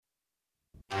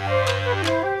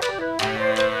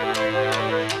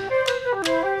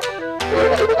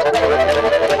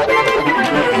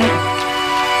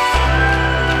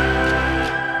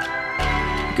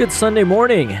Good Sunday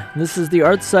morning. This is the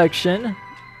Arts Section.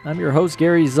 I'm your host,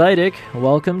 Gary Zidek.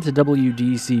 Welcome to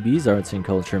WDCB's Arts and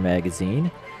Culture magazine.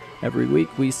 Every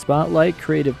week we spotlight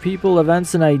creative people,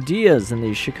 events, and ideas in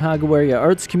the Chicago area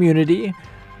arts community,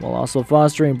 while also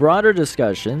fostering broader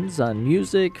discussions on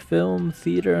music, film,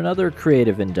 theater, and other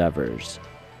creative endeavors.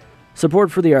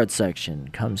 Support for the Arts Section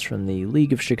comes from the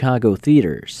League of Chicago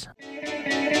Theaters.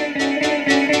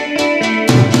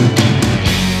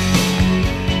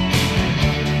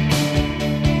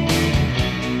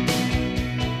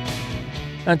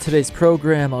 On today's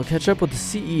program, I'll catch up with the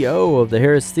CEO of the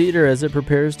Harris Theatre as it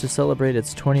prepares to celebrate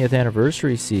its 20th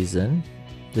anniversary season.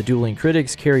 The Dueling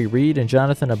Critics, Kerry, Reid, and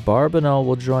Jonathan Abarbanel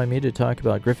will join me to talk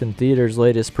about Griffin Theatre's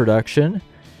latest production.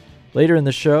 Later in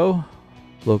the show,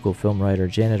 local film writer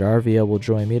Janet Arvia will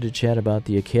join me to chat about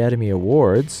the Academy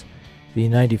Awards. The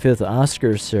 95th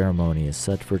Oscars ceremony is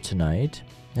set for tonight.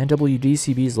 And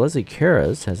WDCB's Leslie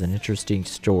Keros has an interesting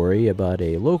story about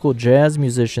a local jazz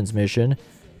musician's mission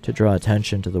to draw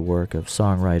attention to the work of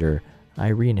songwriter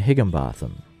Irene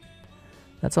Higgenbotham.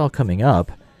 That's all coming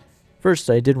up.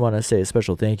 First, I did want to say a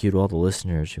special thank you to all the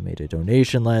listeners who made a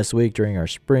donation last week during our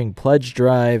spring pledge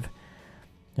drive.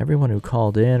 Everyone who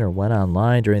called in or went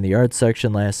online during the Arts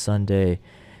Section last Sunday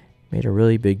made a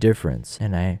really big difference,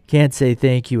 and I can't say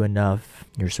thank you enough.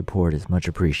 Your support is much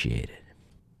appreciated.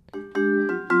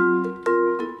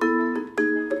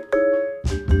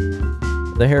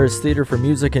 The Harris Theatre for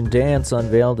Music and Dance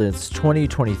unveiled its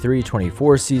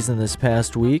 2023-24 season this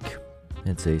past week.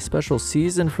 It's a special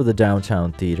season for the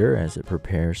Downtown Theatre as it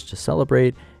prepares to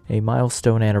celebrate a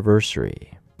milestone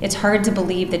anniversary. It's hard to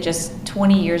believe that just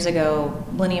 20 years ago,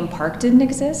 Millennium Park didn't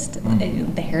exist,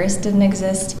 the Harris didn't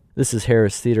exist. This is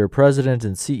Harris Theatre President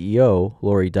and CEO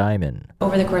Lori Diamond.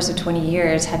 Over the course of 20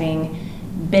 years, having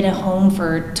been a home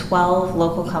for 12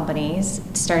 local companies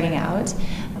starting out,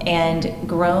 and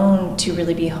grown to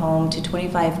really be home to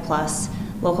 25 plus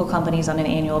local companies on an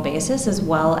annual basis, as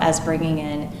well as bringing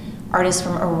in artists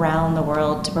from around the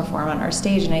world to perform on our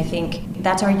stage. And I think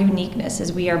that's our uniqueness,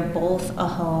 is we are both a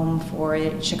home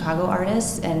for Chicago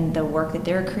artists and the work that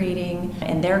they're creating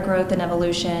and their growth and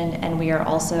evolution, and we are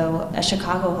also a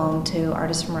Chicago home to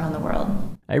artists from around the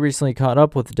world. I recently caught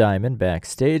up with Diamond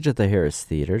backstage at the Harris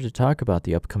Theatre to talk about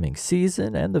the upcoming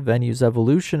season and the venue's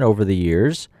evolution over the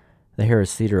years. The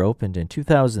Harris Theatre opened in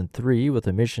 2003 with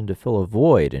a mission to fill a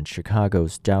void in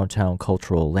Chicago's downtown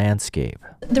cultural landscape.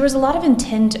 There was a lot of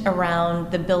intent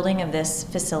around the building of this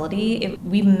facility.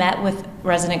 We met with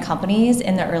resident companies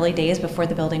in the early days before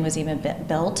the building was even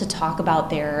built to talk about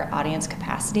their audience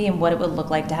capacity and what it would look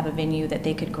like to have a venue that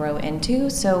they could grow into.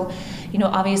 So,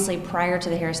 obviously prior to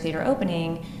the Harris Theatre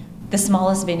opening, the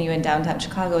smallest venue in downtown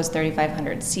Chicago is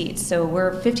 3,500 seats. So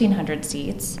we're 1,500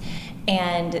 seats.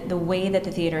 And the way that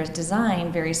the theater is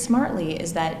designed very smartly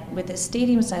is that with the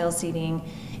stadium-style seating,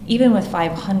 even with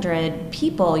 500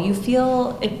 people,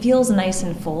 it feels nice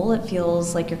and full. It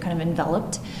feels like you're kind of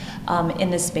enveloped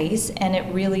in the space. And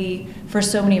it really, for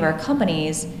so many of our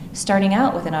companies, starting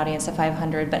out with an audience of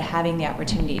 500, but having the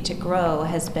opportunity to grow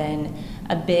has been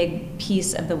a big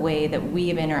piece of the way that we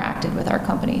have interacted with our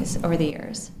companies over the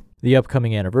years. The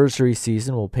upcoming anniversary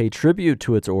season will pay tribute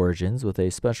to its origins with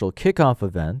a special kickoff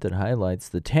event that highlights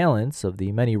the talents of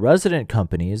the many resident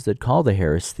companies that call the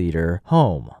Harris Theatre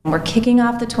home. We're kicking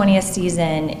off the 20th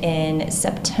season in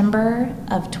September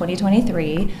of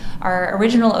 2023. Our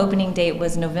original opening date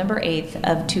was November 8th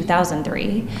of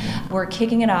 2003. We're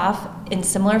kicking it off in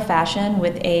similar fashion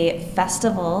with a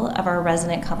festival of our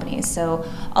resident companies. So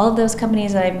all of those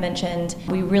companies that I've mentioned,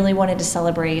 we really wanted to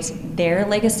celebrate their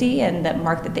legacy and the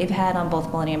mark that they've had on both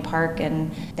Millennium Park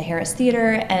and the Harris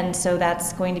Theatre, and so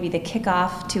that's going to be the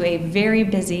kickoff to a very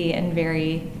busy and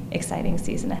very exciting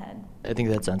season ahead. I think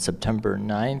that's on September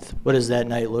 9th. What does that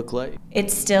night look like?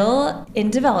 It's still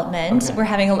in development. Okay. We're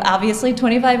having obviously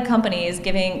 25 companies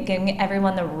giving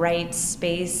everyone the right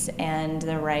space and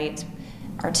the right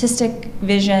artistic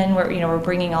vision. We're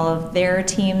bringing all of their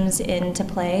teams into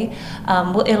play.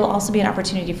 It'll also be an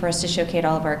opportunity for us to showcase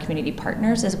all of our community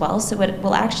partners as well. So it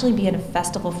will actually be in a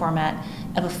festival format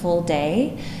of a full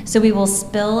day. So we will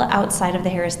spill outside of the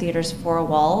Harris Theatre's four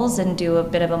walls and do a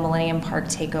bit of a Millennium Park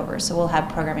takeover. So we'll have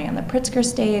programming on the Pritzker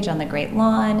stage, on the Great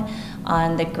Lawn,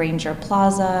 on the Granger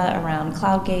Plaza, around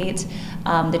Cloudgate.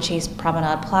 The Chase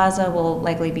Promenade Plaza will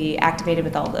likely be activated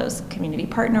with all those community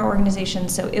partner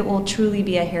organizations. So it will truly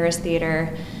be a Harris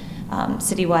Theatre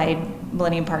citywide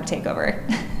Millennium Park takeover.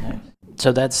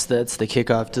 So that's the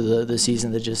kickoff to the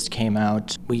season that just came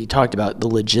out. We talked about the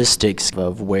logistics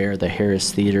of where the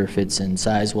Harris Theatre fits in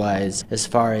size-wise. As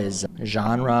far as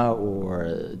genre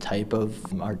or type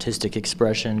of artistic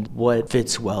expression, what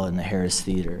fits well in the Harris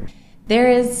Theatre?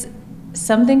 There is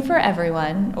something for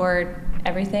everyone, or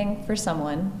everything for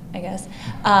someone, I guess.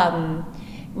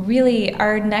 Really,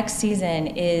 our next season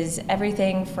is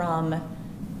everything from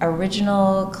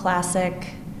original classic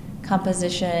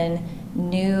composition,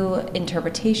 new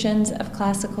interpretations of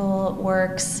classical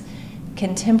works,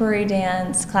 contemporary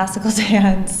dance, classical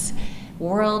dance,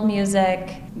 world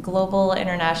music, global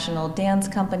international dance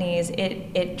companies.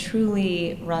 It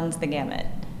truly runs the gamut.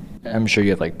 I'm sure you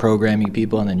have like programming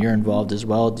people, and then you're involved as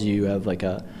well. Do you have like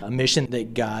a mission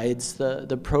that guides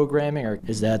the programming, or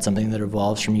is that something that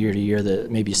evolves from year to year, that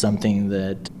maybe something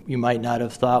that you might not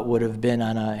have thought would have been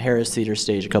on a Harris Theatre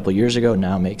stage a couple years ago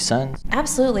now makes sense?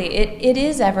 Absolutely. It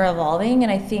is ever evolving,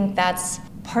 and I think that's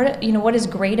part of, what is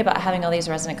great about having all these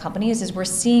resident companies is we're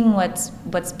seeing what's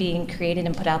being created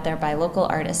and put out there by local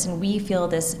artists, and we feel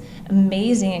this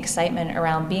amazing excitement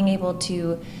around being able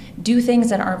to do things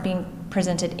that aren't being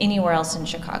presented anywhere else in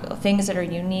Chicago, things that are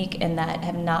unique and that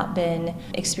have not been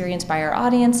experienced by our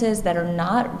audiences, that are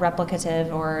not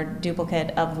replicative or duplicate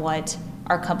of what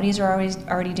our companies are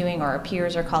already doing, or our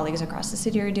peers or colleagues across the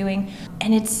city are doing.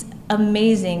 And it's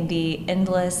amazing the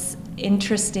endless,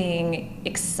 interesting,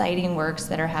 exciting works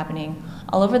that are happening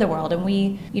all over the world. And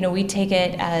we take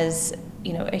it as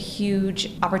a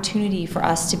huge opportunity for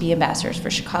us to be ambassadors for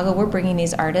Chicago. We're bringing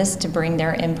these artists to bring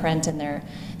their imprint and their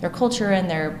culture and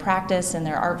their practice and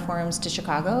their art forms to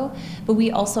Chicago. But we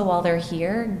also, while they're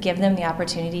here, give them the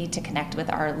opportunity to connect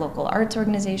with our local arts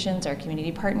organizations, our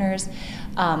community partners.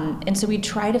 And so we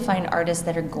try to find artists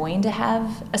that are going to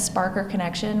have a spark or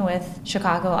connection with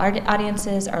Chicago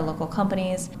audiences, our local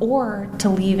companies, or to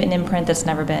leave an imprint that's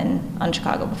never been on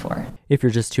Chicago before. If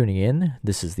you're just tuning in,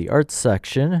 this is the Arts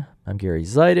Section. I'm Gary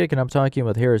Zidek, and I'm talking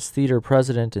with Harris Theatre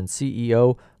President and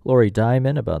CEO Lori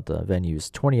Diamond about the venue's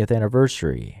 20th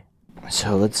anniversary.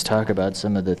 So let's talk about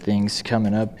some of the things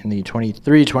coming up in the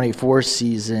 23-24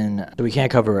 season. So we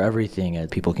can't cover everything.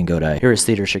 People can go to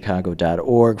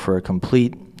harristheatrechicago.org for a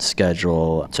complete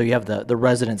schedule. So you have the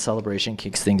resident celebration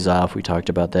kicks things off. We talked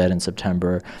about that in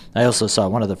September. I also saw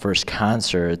one of the first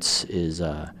concerts is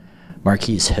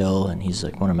Marquise Hill, and he's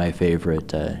like one of my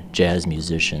favorite jazz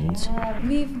musicians.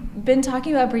 We've been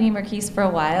talking about bringing Marquise for a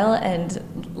while, and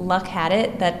luck had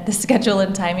it that the schedule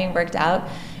and timing worked out.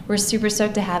 We're super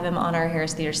stoked to have him on our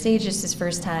Harris Theatre stage. It's his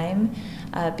first time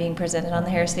being presented on the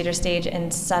Harris Theatre stage,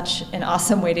 and such an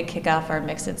awesome way to kick off our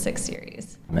Mix at 6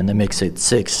 series. And the Mix at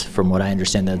 6, from what I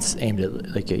understand, that's aimed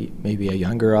at like maybe a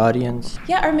younger audience?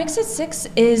 Yeah, our Mix at 6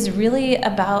 is really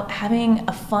about having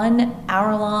a fun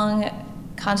hour-long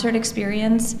concert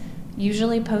experience,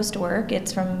 usually post-work.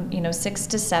 It's from 6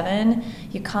 to 7.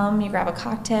 You come, you grab a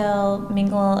cocktail,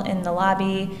 mingle in the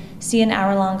lobby, see an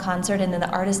hour-long concert, and then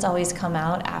the artists always come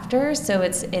out after. So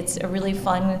it's a really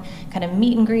fun kind of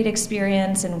meet and greet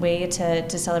experience and way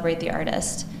to celebrate the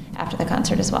artist after the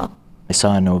concert as well. I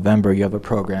saw in November you have a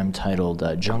program titled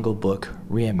Jungle Book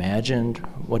Reimagined.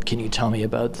 What can you tell me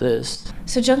about this?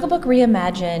 So Jungle Book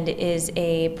Reimagined is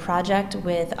a project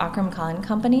with Akram Khan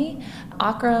Company.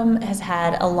 Akram has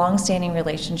had a long-standing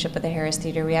relationship with the Harris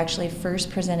Theatre. We actually first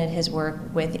presented his work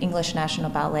with English National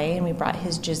Ballet, and we brought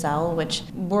his Giselle, which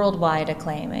worldwide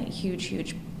acclaim, a huge,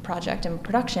 huge project and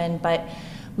production. But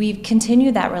we've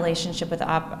continued that relationship with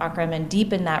Akram and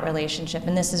deepened that relationship,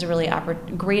 and this is a really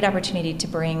great opportunity to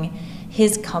bring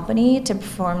his company to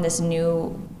perform this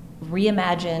new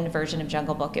reimagined version of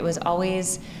Jungle Book. It was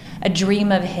always a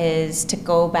dream of his to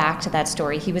go back to that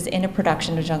story. He was in a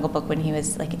production of Jungle Book when he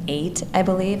was like 8, I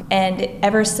believe, and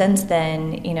ever since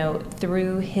then,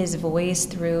 through his voice,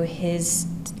 through his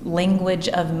language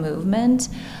of movement,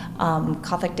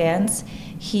 Kathak dance,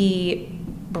 he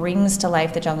brings to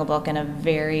life the Jungle Book in a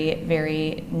very,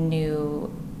 very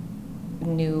new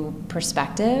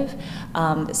perspective,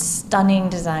 stunning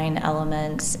design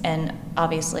elements, and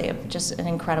obviously just an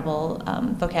incredible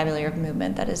vocabulary of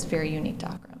movement that is very unique to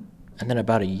Akram. And then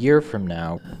about a year from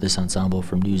now, this ensemble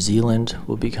from New Zealand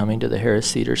will be coming to the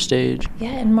Harris Theatre stage.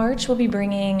 Yeah, in March we'll be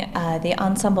bringing the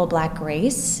ensemble Black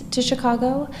Grace to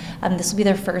Chicago. This will be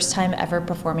their first time ever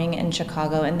performing in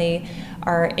Chicago, and they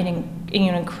are an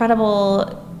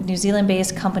incredible New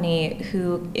Zealand-based company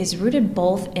who is rooted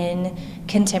both in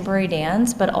contemporary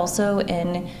dance but also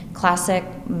in classic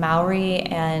Maori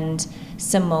and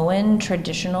Samoan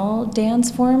traditional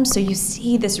dance forms. So you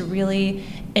see this really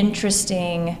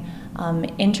interesting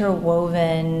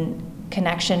interwoven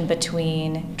connection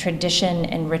between tradition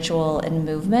and ritual and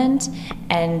movement,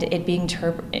 and it being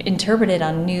interpreted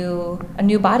on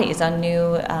new bodies, on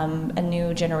a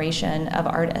new generation of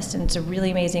artists. And it's a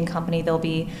really amazing company. They'll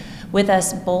be with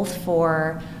us both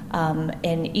for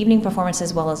an evening performance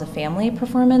as well as a family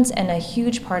performance, and a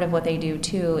huge part of what they do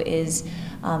too is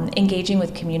engaging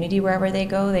with community wherever they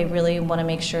go. They really want to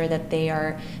make sure that they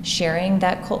are sharing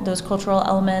those cultural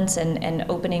elements and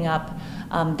opening up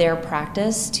their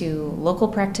practice to local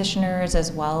practitioners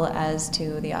as well as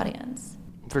to the audience.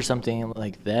 For something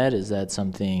like that, is that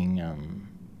something...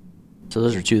 So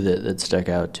those are two that stuck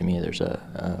out to me. There's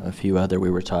a few other we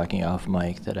were talking off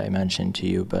mic that I mentioned to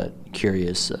you, but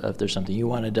curious if there's something you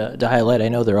wanted to highlight. I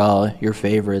know they're all your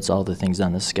favorites, all the things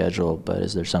on the schedule, but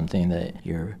is there something that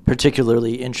you're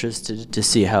particularly interested to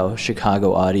see how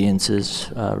Chicago audiences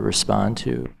respond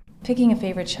to? Picking a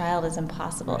favorite child is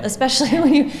impossible,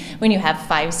 especially when you have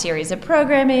 5 series of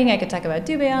programming. I could talk about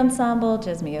Dubé Ensemble,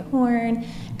 Jasmia Horn,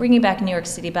 bringing back New York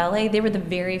City Ballet. They were the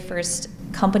very first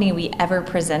company we ever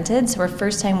presented. So our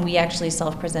first time we actually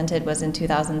self-presented was in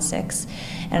 2006.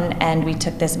 And we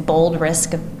took this bold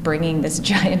risk of bringing this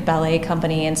giant ballet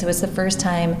company. And so it's the first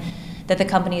time that the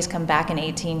company's come back in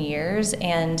 18 years.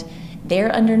 And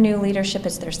they're under new leadership.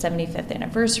 It's their 75th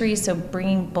anniversary, so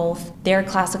bringing both their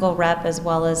classical rep as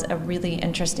well as a really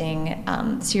interesting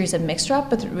series of mixed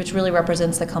rep, which really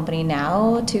represents the company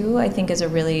now, too, I think is a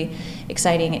really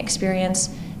exciting experience.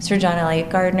 Sir John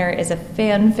Elliott Gardner is a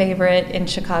fan favorite in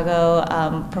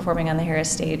Chicago, performing on the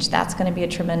Harris stage. That's going to be a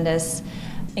tremendous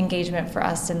engagement for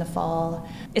us in the fall.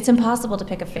 It's impossible to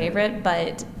pick a favorite,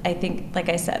 but I think, like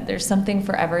I said, there's something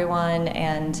for everyone,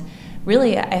 and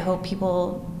really I hope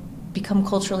people become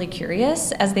culturally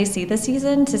curious as they see the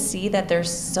season, to see that there's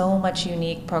so much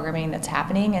unique programming that's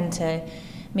happening, and to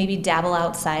maybe dabble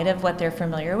outside of what they're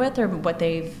familiar with or what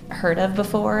they've heard of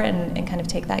before, and kind of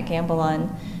take that gamble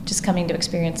on just coming to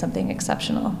experience something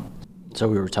exceptional. So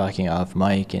we were talking off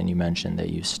mic, and you mentioned that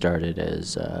you started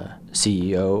as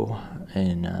CEO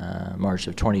in March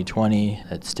of 2020.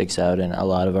 That sticks out in a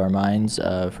lot of our minds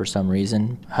for some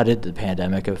reason. How did the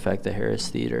pandemic affect the Harris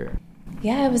Theatre?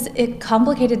 Yeah, it was a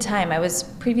complicated time. I was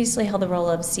previously held the role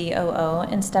of COO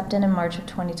and stepped in March of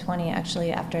 2020,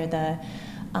 actually, after the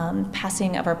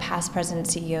passing of our past president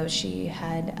CEO. She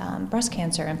had breast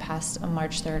cancer and passed on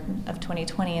March 3rd of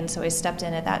 2020, and so I stepped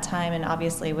in at that time, and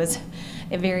obviously it was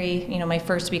a very, my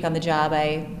first week on the job,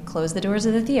 I closed the doors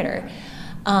of the theater.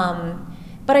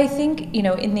 But I think,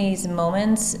 in these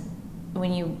moments,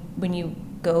 when you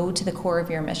go to the core of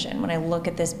your mission, when I look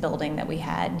at this building that we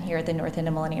had here at the north end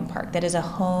of Millennium Park, that is a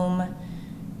home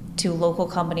to local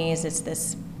companies, it's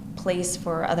this place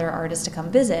for other artists to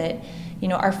come visit,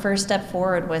 our first step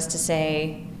forward was to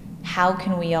say, how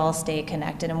can we all stay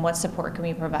connected, and what support can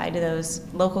we provide to those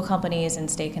local companies and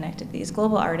stay connected to these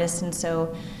global artists? And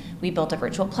so we built a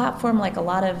virtual platform like a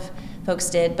lot of folks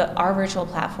did, but our virtual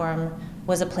platform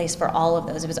was a place for all of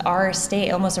those. It was our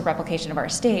stage, almost a replication of our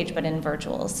stage, but in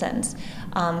virtual sense.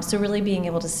 So really being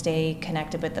able to stay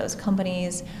connected with those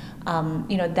companies,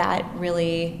 that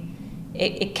really,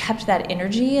 it kept that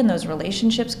energy and those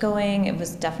relationships going. It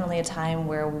was definitely a time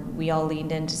where we all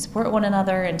leaned in to support one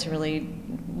another and to really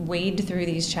wade through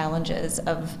these challenges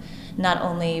of not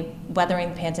only weathering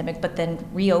the pandemic, but then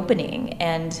reopening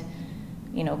and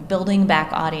building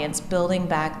back audience, building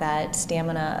back that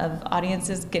stamina of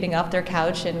audiences getting off their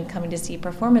couch and coming to see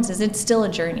performances. It's still a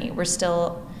journey. We're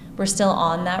still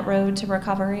on that road to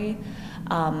recovery.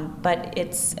 But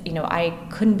it's, I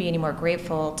couldn't be any more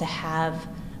grateful to have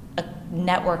a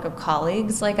network of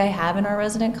colleagues like I have in our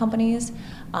resident companies,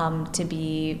 to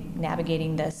be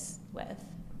navigating this with.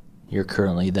 You're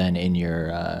currently then in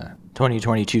your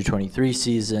 2022-23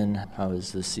 season. How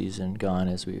has this season gone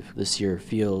as this year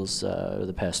feels,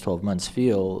 the past 12 months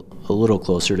feel a little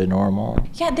closer to normal?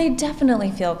 Yeah, they definitely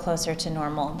feel closer to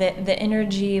normal. The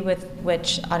energy with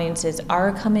which audiences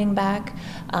are coming back.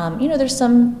 There's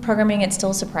some programming, it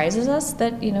still surprises us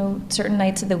that, certain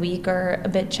nights of the week are a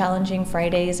bit challenging.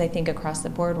 Fridays, I think across the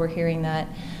board, we're hearing that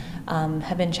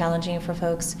have been challenging for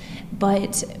folks.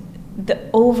 But the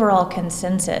overall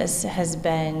consensus has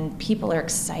been people are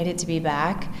excited to be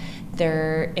back.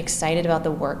 They're excited about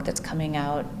the work that's coming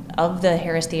out of the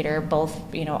Harris Theatre, both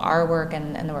our work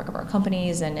and the work of our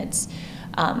companies. And it's,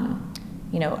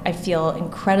 I feel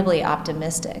incredibly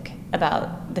optimistic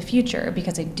about the future,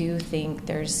 because I do think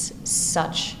there's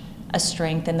such a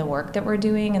strength in the work that we're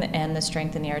doing and the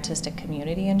strength in the artistic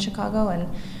community in Chicago.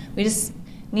 And we just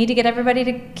need to get everybody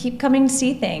to keep coming to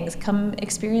see things, come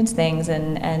experience things,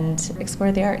 and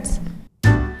explore the arts.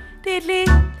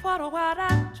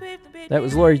 That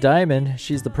was Lori Diamond.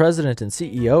 She's the president and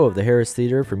CEO of the Harris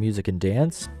Theatre for Music and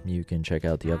Dance. You can check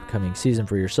out the upcoming season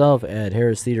for yourself at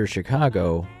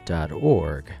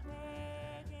harristheatrechicago.org.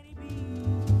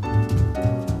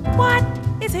 What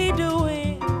is he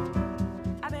doing?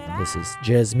 This is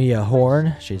Jasmia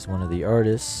Horn. She's one of the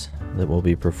artists that will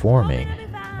be performing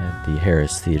at the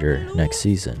Harris Theatre next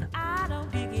season.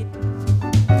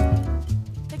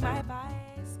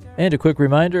 And a quick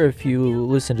reminder, if you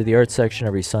listen to the arts section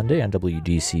every Sunday on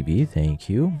WDCB, thank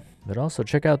you. But also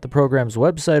check out the program's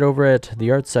website over at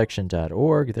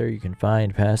theartsection.org. There you can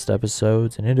find past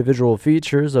episodes and individual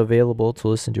features available to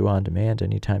listen to on demand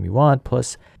anytime you want,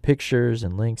 plus pictures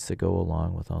and links that go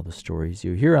along with all the stories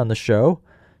you hear on the show.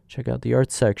 Check out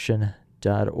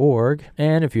theartsection.org.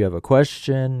 And if you have a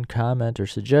question, comment, or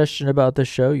suggestion about the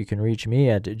show, you can reach me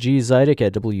at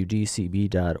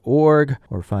gzidek@wdcb.org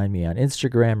or find me on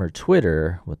Instagram or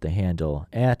Twitter with the handle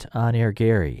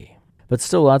 @OnAirGary. But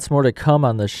still lots more to come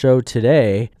on the show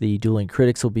today. The Dueling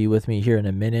Critics will be with me here in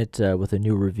a minute with a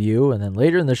new review. And then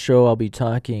later in the show, I'll be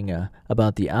talking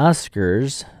about the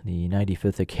Oscars. The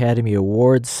 95th Academy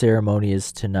Awards ceremony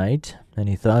is tonight.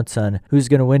 Any thoughts on who's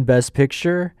going to win Best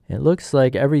Picture? It looks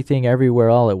like Everything Everywhere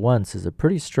All at Once is a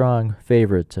pretty strong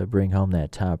favorite to bring home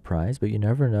that top prize. But you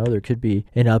never know. There could be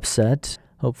an upset.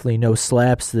 Hopefully no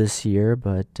slaps this year,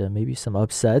 but maybe some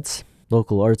upsets.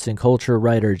 Local arts and culture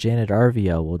writer Janet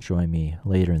Arvia will join me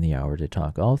later in the hour to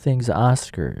talk all things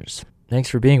Oscars. Thanks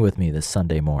for being with me this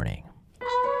Sunday morning.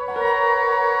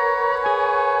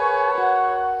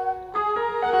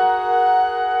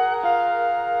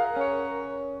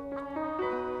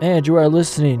 And you are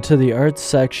listening to the Arts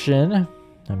Section.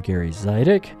 I'm Gary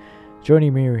Zidek.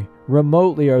 Joining me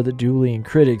remotely are the Dueling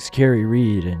Critics Kerry,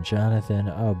 Reid, and Jonathan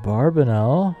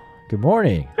Abarbanel. Good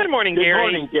morning. Good morning, Gary. Good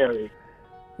morning, Gary.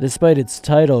 Despite its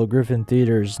title, Griffin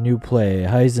Theatre's new play,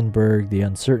 Heisenberg, The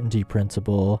Uncertainty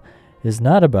Principle, is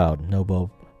not about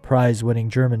Nobel Prize-winning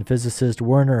German physicist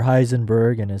Werner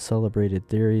Heisenberg and his celebrated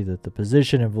theory that the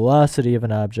position and velocity of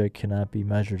an object cannot be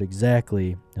measured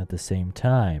exactly at the same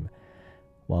time.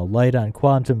 While light on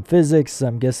quantum physics,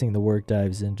 I'm guessing the work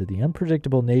dives into the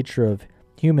unpredictable nature of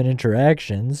human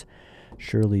interactions.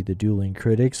 Surely the Dueling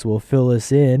Critics will fill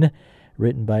us in.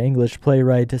 Written by English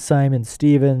playwright Simon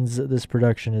Stevens, this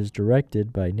production is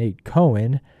directed by Nate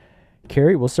Cohen.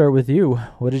 Kerry, we'll start with you.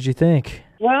 What did you think?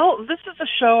 Well, this is a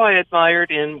show I admired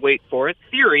in, wait for it,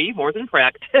 theory more than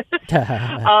practice.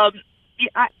 I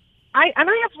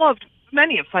have loved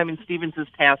many of Simon Stevens'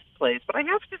 past plays, but I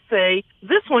have to say,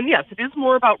 this one, yes, it is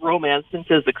more about romance than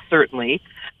physics, certainly.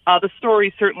 The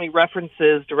story certainly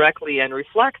references directly and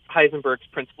reflects Heisenberg's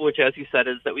principle, which, as you said,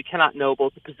 is that we cannot know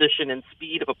both the position and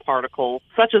speed of a particle,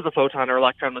 such as a photon or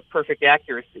electron, with perfect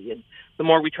accuracy. And the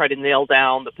more we try to nail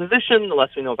down the position, the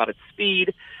less we know about its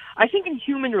speed. I think in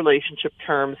human relationship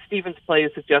terms, Stevens' play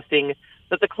is suggesting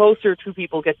that the closer two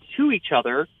people get to each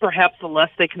other, perhaps the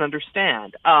less they can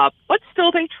understand. But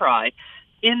still they try.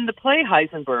 In the play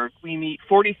Heisenberg, we meet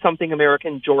 40-something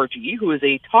American Georgie, who is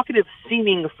a talkative,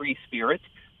 seeming free spirit,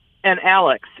 and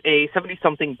Alex, a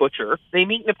 70-something butcher. They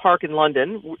meet in a park in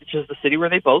London, which is the city where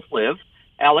they both live.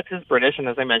 Alex is British, and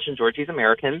as I mentioned, Georgie's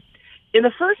American. In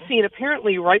the first scene,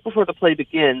 apparently right before the play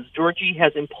begins, Georgie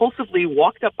has impulsively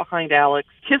walked up behind Alex,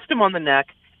 kissed him on the neck,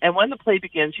 and when the play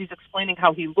begins, she's explaining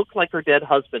how he looked like her dead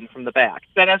husband from the back.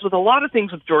 But as with a lot of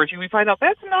things with Georgie, we find out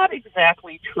that's not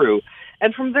exactly true.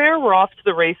 And from there, we're off to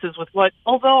the races with what,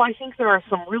 although I think there are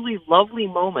some really lovely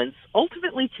moments,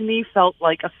 ultimately to me felt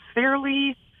like a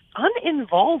fairly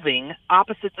uninvolving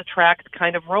opposites attract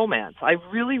kind of romance. I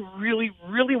really, really,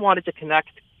 really wanted to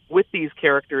connect with these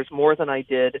characters more than I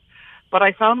did, but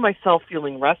I found myself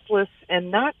feeling restless and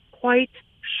not quite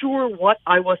sure what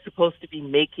I was supposed to be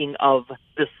making of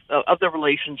this of the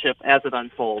relationship as it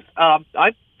unfolds. I'm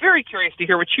very curious to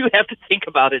hear what you have to think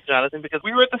about it, Jonathan, because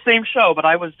we were at the same show, but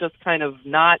I was just kind of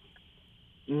not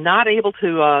able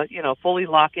to fully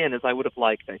lock in as I would have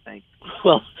liked, I think.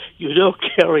 Well,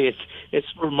 Kerry,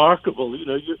 it's remarkable.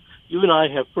 You and I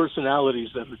have personalities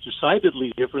that are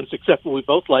decidedly different, except when we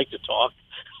both like to talk.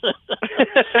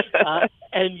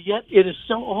 And yet it is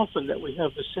so often that we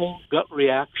have the same gut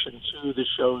reaction to the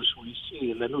shows we see,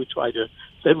 and then we try to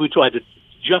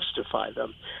justify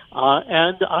them.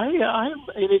 And I'm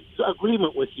in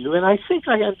agreement with you, and I think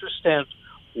I understand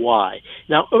why.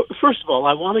 Now, first of all,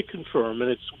 I want to confirm,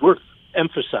 and it's worth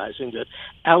emphasizing, that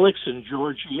Alex and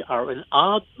Georgie are an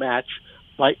odd match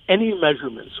by any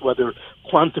measurements, whether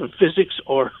quantum physics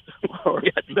or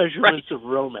measurements of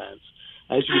romance.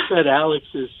 As you said, Alex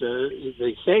he says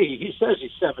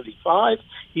he's 75.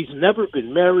 He's never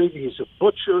been married. He's a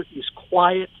butcher. He's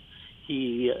quiet.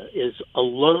 He is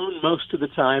alone most of the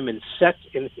time and set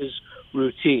in his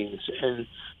routines. And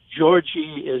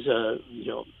Georgie is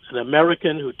an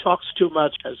American who talks too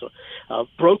much, has a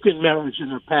broken marriage in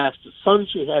her past, a son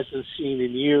she hasn't seen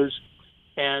in years.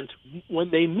 And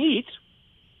when they meet,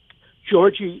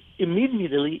 Georgie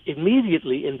immediately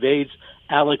invades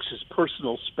Alex's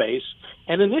personal space,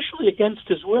 and initially against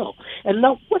his will. And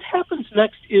now what happens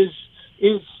next is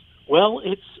it's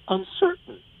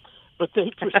uncertain. But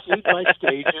they proceed by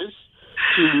stages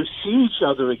to see each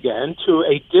other again, to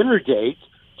a dinner date,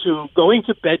 to going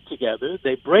to bed together.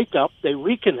 They break up, they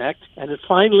reconnect, and it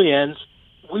finally ends.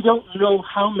 We don't know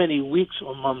how many weeks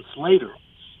or months later.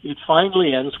 It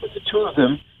finally ends with the two of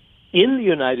them in the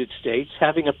United States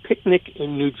having a picnic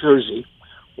in New Jersey,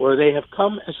 where they have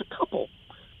come as a couple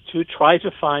to try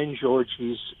to find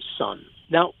Georgie's son.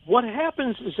 Now, what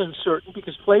happens is uncertain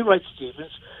because playwright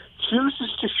Stevens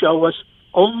chooses to show us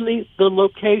only the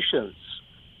locations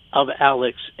of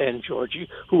Alex and Georgie,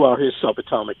 who are his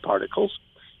subatomic particles,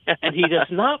 and he does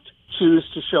not choose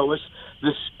to show us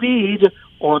the speed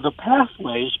or the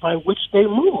pathways by which they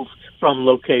move from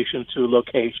location to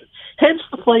location. Hence,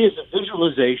 the play is a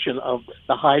visualization of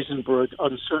the Heisenberg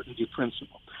uncertainty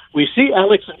principle. We see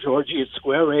Alex and Georgie at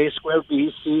square A, square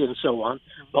B, C, and so on,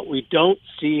 but we don't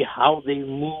see how they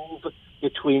move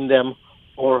between them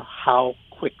or how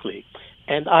quickly.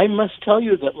 And I must tell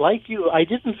you that, like you, I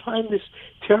didn't find this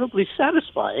terribly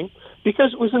satisfying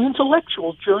because it was an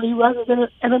intellectual journey rather than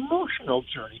an emotional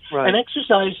journey. Right. An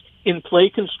exercise in play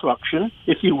construction,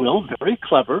 if you will, very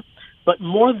clever, but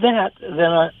more that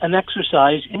than an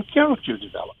exercise in character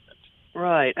development.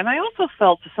 Right. And I also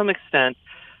felt, to some extent,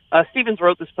 Stevens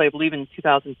wrote this play, I believe, in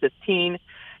 2015.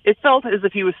 It felt as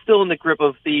if he was still in the grip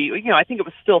of I think it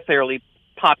was still fairly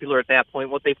popular at that point,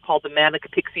 what they've called the manic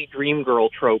pixie dream girl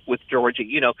trope with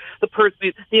Georgie.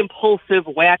 The impulsive,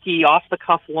 wacky,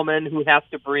 off-the-cuff woman who has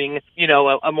to bring,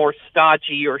 a more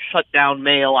stodgy or shut-down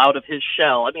male out of his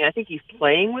shell. I mean, I think he's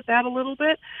playing with that a little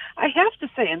bit. I have to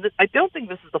say, and I don't think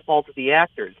this is the fault of the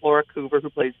actors, Laura Coover,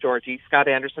 who plays Georgie, Scott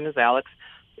Anderson as Alex,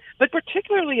 but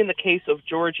particularly in the case of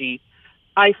Georgie,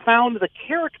 I found the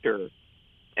character,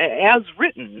 as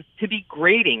written, to be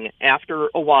grating after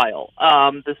a while.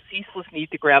 The ceaseless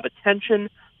need to grab attention.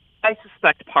 I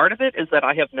suspect part of it is that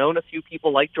I have known a few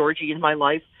people like Georgie in my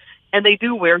life, and they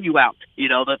do wear you out.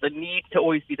 The need to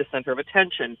always be the center of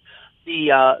attention.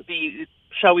 The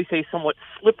shall we say, somewhat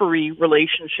slippery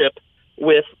relationship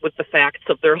with the facts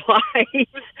of their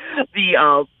lives.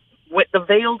 The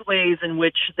veiled ways in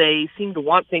which they seem to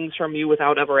want things from you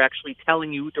without ever actually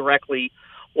telling you directly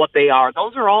what they are.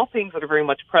 Those are all things that are very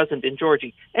much present in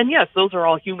Georgie. And yes, those are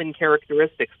all human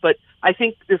characteristics, but I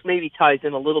think this maybe ties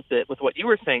in a little bit with what you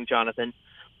were saying, Jonathan,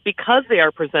 because they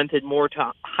are presented more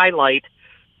to highlight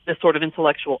this sort of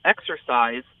intellectual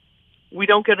exercise. We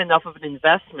don't get enough of an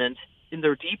investment in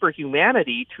their deeper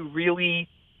humanity to really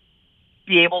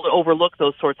be able to overlook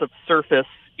those sorts of surface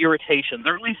irritations,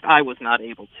 or at least I was not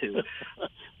able to.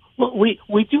 Well,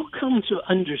 we do come to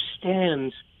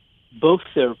understand both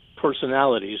their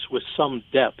personalities with some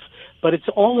depth, but it's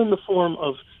all in the form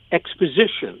of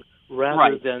exposition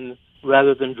rather than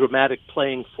dramatic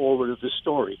playing forward of the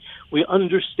story. We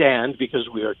understand, because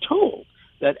we are told,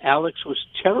 that Alex was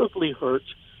terribly hurt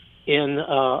in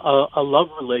a love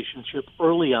relationship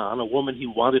early on, a woman he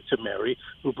wanted to marry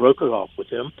who broke it off with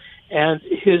him, and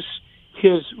his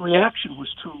reaction was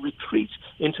to retreat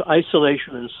into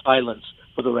isolation and silence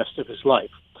for the rest of his life.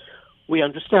 We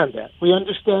understand that. We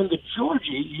understand that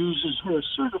Georgie uses her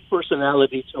assertive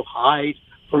personality to hide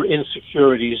her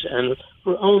insecurities and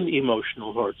her own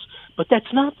emotional hurts. But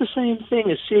that's not the same thing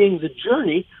as seeing the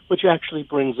journey which actually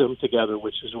brings them together,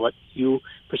 which is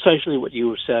precisely what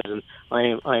you said, and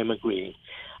I am agreeing.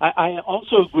 I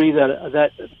also agree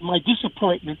that my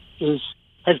disappointment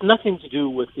has nothing to do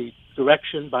with the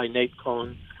direction by Nate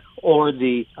Cohn or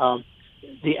the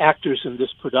actors in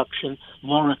this production.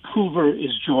 Laura Coover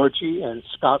is Georgie, and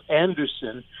Scott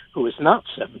Anderson, who is not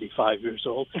 75 years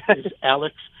old, is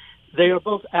Alex. They are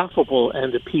both affable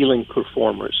and appealing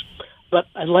performers. But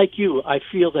like you, I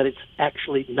feel that it's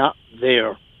actually not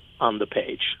there on the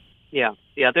page. Yeah,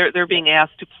 they're being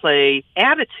asked to play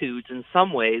attitudes in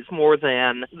some ways more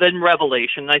than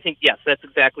revelation. I think, yes, that's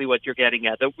exactly what you're getting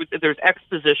at. There's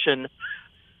exposition,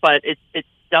 but it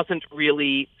doesn't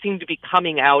really seem to be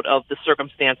coming out of the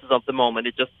circumstances of the moment.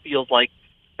 It just feels like,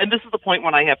 and this is the point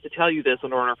when I have to tell you this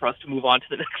in order for us to move on to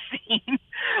the next scene.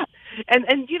 and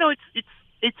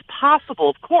it's possible,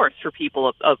 of course, for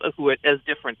people who are as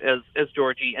different as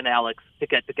Georgie and Alex to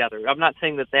get together. I'm not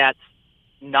saying that that's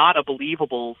not a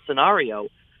believable scenario,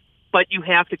 but you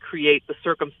have to create the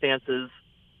circumstances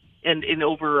And in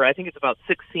over, I think it's about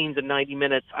 6 scenes in 90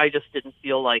 minutes, I just didn't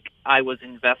feel like I was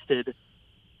invested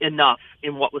enough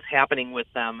in what was happening with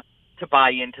them to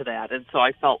buy into that. And so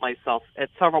I felt myself at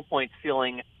several points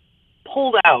feeling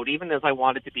pulled out, even as I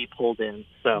wanted to be pulled in.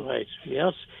 So right.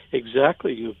 Yes,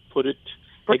 exactly. You put it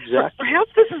exactly.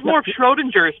 Perhaps this is more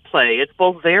Schrodinger's play. It's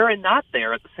both there and not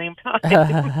there at the same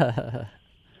time.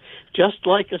 Just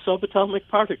like a subatomic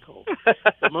particle.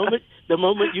 The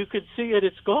moment you could see it,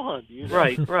 it's gone. You know?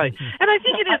 Right. And I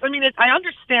think it is. I mean, I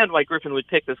understand why Griffin would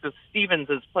pick this, because Stevens'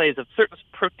 plays have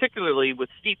particularly with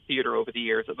Steep Theater over the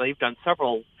years, they've done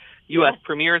several U.S.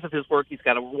 premieres of his work. He's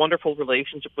got a wonderful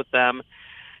relationship with them.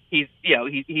 He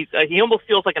almost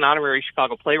feels like an honorary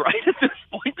Chicago playwright at this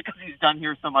point because he's done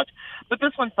here so much. But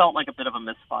this one felt like a bit of a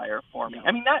misfire for me.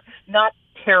 I mean, not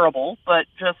terrible, but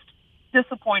just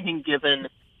disappointing given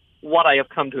what I have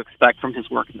come to expect from his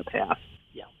work in the past.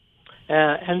 Yeah,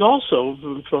 and also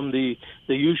from the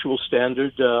usual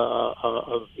standard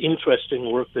of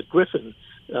interesting work that Griffin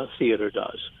Theatre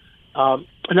does.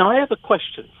 Now, I have a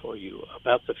question for you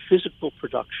about the physical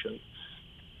production,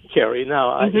 Kerry.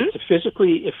 Now, it's a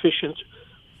physically efficient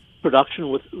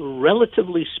production with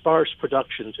relatively sparse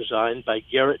production design by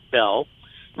Garrett Bell.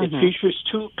 It features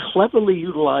 2 cleverly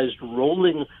utilized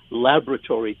rolling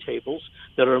laboratory tables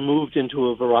that are moved into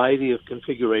a variety of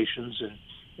configurations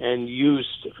and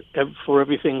used for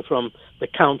everything from the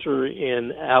counter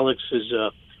in Alex's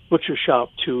butcher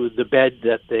shop to the bed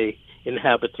that they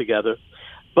inhabit together.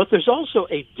 But there's also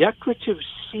a decorative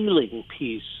ceiling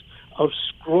piece of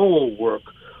scroll work,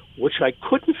 which I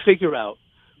couldn't figure out.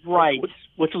 Right.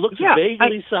 Which looks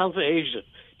vaguely South Asian.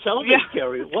 Tell me,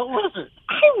 Kerry, what was it?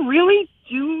 I really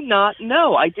do not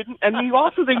know. I didn't. I mean,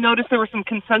 they noticed there were some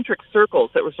concentric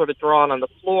circles that were sort of drawn on the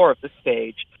floor of the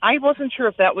stage. I wasn't sure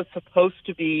if that was supposed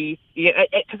to be,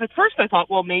 because at first I thought,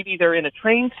 well, maybe they're in a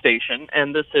train station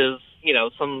and this is,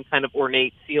 some kind of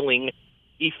ornate ceiling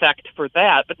effect for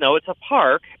that. But no, it's a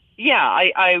park. Yeah,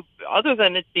 I other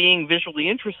than it being visually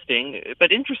interesting,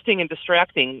 but interesting and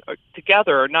distracting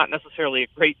together are not necessarily a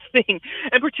great thing,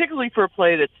 and particularly for a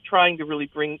play that's trying to really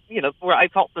bring, where I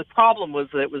felt the problem was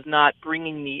that it was not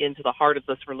bringing me into the heart of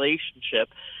this relationship.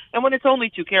 And when it's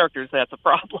only 2 characters, that's a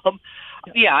problem.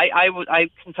 Yeah, I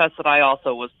confess that I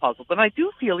also was puzzled. And I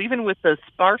do feel, even with the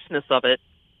sparseness of it,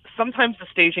 sometimes the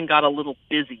staging got a little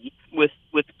busy with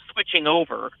switching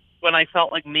over, when I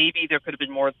felt like maybe there could have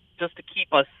been more just to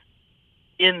keep us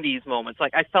in these moments.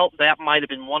 Like, I felt that might have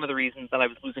been one of the reasons that I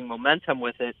was losing momentum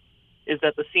with it, is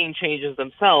that the scene changes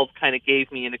themselves kind of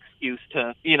gave me an excuse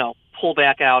to, pull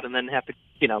back out and then have to,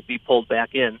 be pulled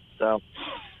back in. So,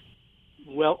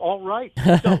 well, all right.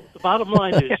 So the bottom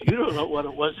line is you don't know what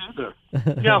it was either.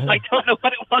 No, I don't know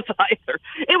what it was either.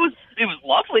 It was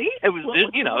lovely. It was,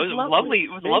 it was lovely.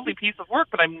 It was a lovely piece of work,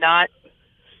 but I'm not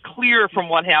clear from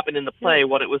what happened in the play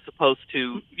what it was supposed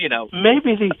to,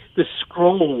 Maybe the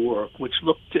scroll work, which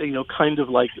looked, kind of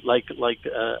like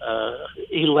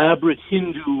elaborate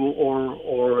Hindu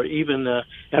or even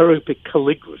Arabic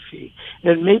calligraphy,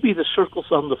 and maybe the circles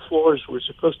on the floors were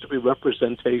supposed to be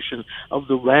representation of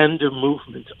the random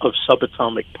movement of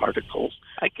subatomic particles.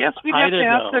 I guess we'd have to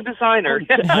ask the designer.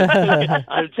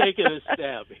 I'm taking a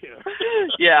stab here.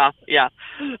 Yeah.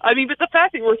 I mean, but the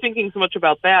fact that we're thinking so much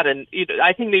about that, and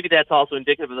I think maybe that's also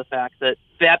indicative of the fact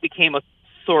that became a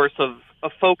source of a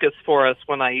focus for us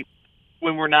when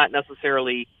we're not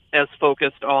necessarily as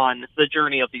focused on the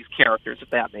journey of these characters, if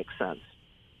that makes sense.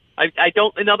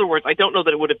 In other words, I don't know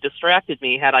that it would have distracted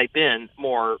me had I been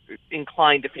more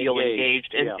inclined to feel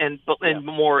engaged and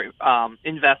more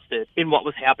invested in what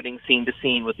was happening scene to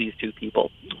scene with these 2 people.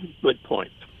 Good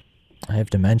point. I have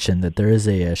to mention that there is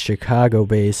a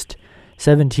Chicago-based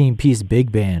 17-piece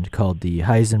big band called the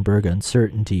Heisenberg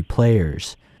Uncertainty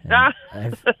Players.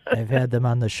 I've had them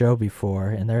on the show before,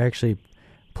 and they're actually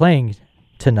playing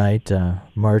tonight,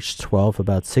 March 12th,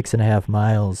 about 6.5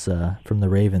 miles from the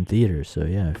Raven Theatre. So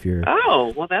yeah, if you're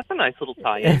that's a nice little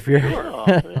tie-in. If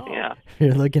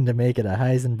you're looking to make it a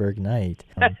Heisenberg night,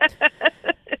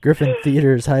 Griffin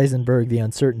Theatre's Heisenberg: The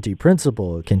Uncertainty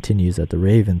Principle continues at the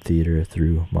Raven Theatre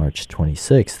through March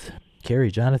 26th. Kerry,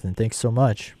 Jonathan, thanks so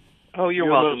much. Oh, you're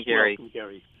welcome, Gary. Welcome,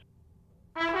 Gary.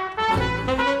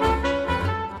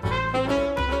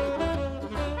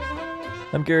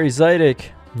 I'm Gary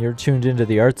Zidek. You're tuned into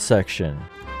the arts section.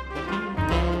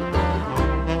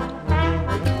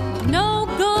 No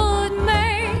good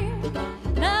man,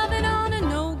 loving on a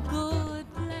no good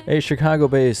plan. A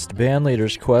Chicago-based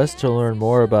bandleader's quest to learn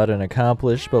more about an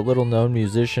accomplished but little-known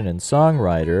musician and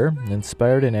songwriter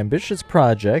inspired an ambitious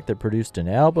project that produced an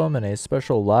album and a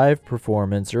special live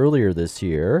performance earlier this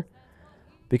year.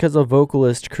 Because of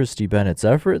vocalist Christy Bennett's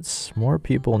efforts, more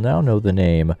people now know the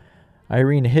name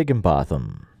Irene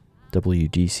Higgenbotham.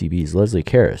 WDCB's Leslie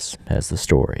Keros has the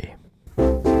story.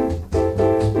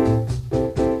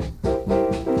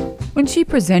 When she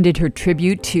presented her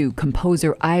tribute to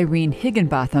composer Irene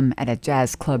Higgenbotham at a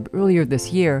jazz club earlier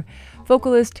this year,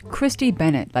 vocalist Christy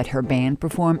Bennett let her band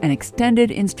perform an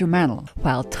extended instrumental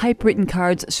while typewritten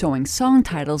cards showing song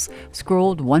titles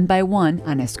scrolled one by one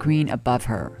on a screen above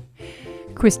her.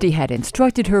 Christy had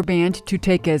instructed her band to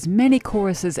take as many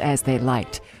choruses as they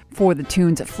liked, for the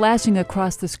tunes flashing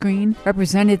across the screen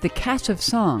represented the cache of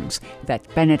songs that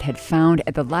Bennett had found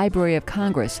at the Library of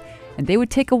Congress, and they would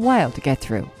take a while to get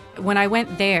through. When I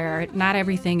went there, not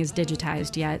everything is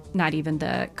digitized yet. Not even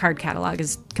the card catalog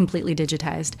is completely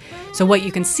digitized. So what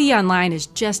you can see online is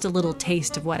just a little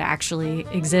taste of what actually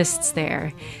exists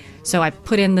there. So I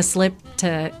put in the slip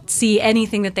to see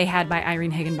anything that they had by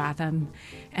Irene Higgenbotham,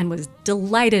 and was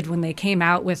delighted when they came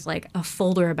out with like a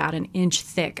folder about an inch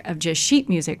thick of just sheet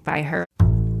music by her.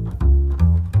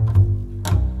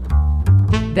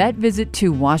 That visit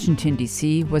to Washington,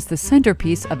 D.C. was the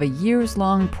centerpiece of a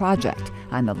years-long project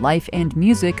on the life and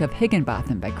music of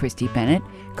Higgenbotham by Christy Bennett,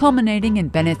 culminating in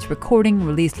Bennett's recording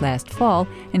released last fall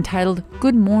entitled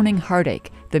Good Morning Heartache,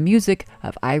 the music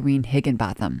of Irene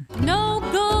Higgenbotham. No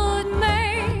good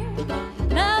man,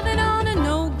 loving on a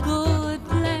no good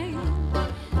plane.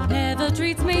 Never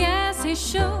treats me as he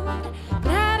should.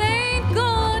 That ain't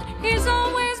good. He's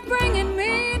always bringing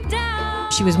me down.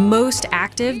 She was most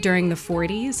active during the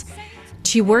 40s.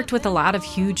 She worked with a lot of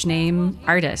huge name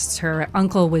artists. Her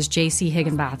uncle was J.C.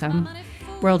 Higginbotham,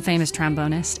 world famous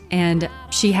trombonist, and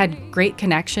she had great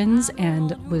connections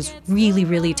and was really,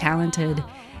 really talented,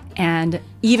 and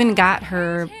even got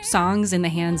her songs in the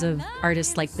hands of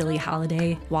artists like Billie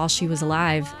Holiday while she was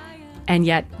alive, and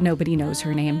yet nobody knows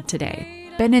her name today.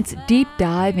 Bennett's deep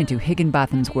dive into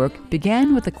Higginbotham's work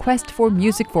began with a quest for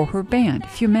music for her band,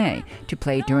 Fumet, to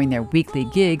play during their weekly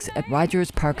gigs at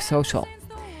Rogers Park Social.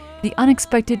 The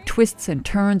unexpected twists and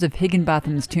turns of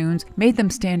Higginbotham's tunes made them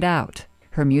stand out.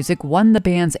 Her music won the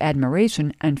band's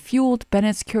admiration and fueled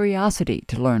Bennett's curiosity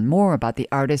to learn more about the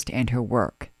artist and her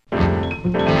work.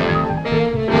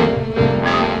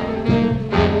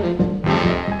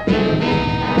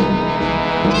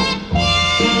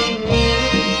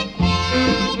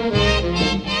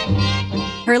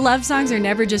 Her love songs are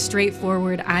never just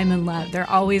straightforward, I'm in love. They're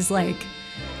always like,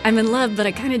 I'm in love, but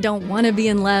I kind of don't want to be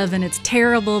in love, and it's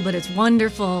terrible, but it's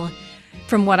wonderful.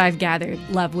 From what I've gathered,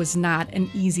 love was not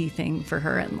an easy thing for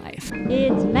her in life.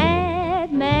 It's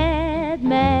mad, mad,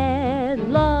 mad.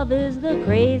 Love is the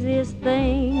craziest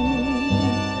thing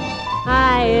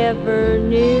I ever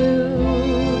knew.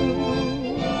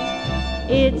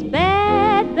 It's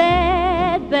bad,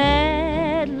 bad,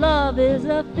 bad. Love is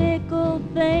a fickle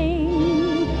thing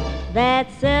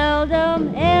that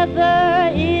seldom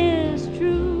ever is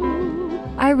true.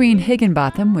 Irene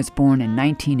Higgenbotham was born in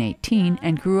 1918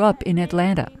 and grew up in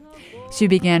Atlanta. She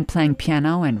began playing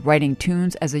piano and writing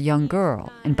tunes as a young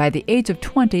girl, and by the age of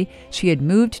 20, she had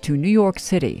moved to New York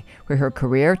City, where her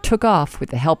career took off with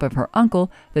the help of her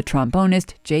uncle, the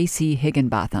trombonist J.C.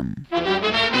 Higginbotham.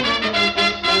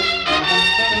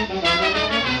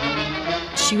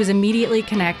 She was immediately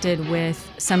connected with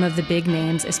some of the big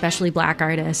names, especially black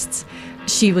artists.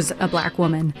 She was a black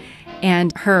woman,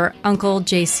 and her uncle,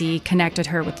 J.C., connected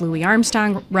her with Louis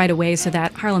Armstrong right away, so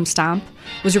that Harlem Stomp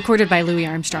was recorded by Louis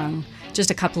Armstrong just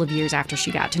a couple of years after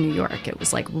she got to New York. It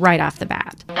was like right off the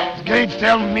bat. Gates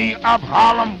tell me up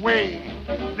Harlem Way,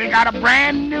 they got a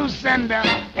brand new sender,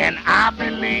 and I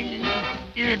believe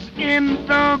it's in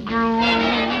the groove.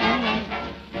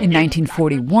 In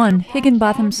 1941,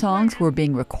 Higginbotham songs were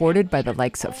being recorded by the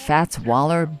likes of Fats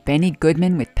Waller, Benny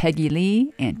Goodman with Peggy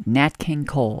Lee, and Nat King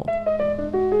Cole.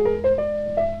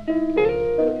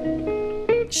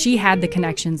 She had the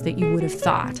connections that you would have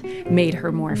thought made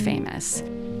her more famous.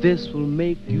 This will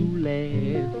make you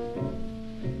laugh.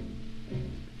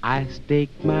 I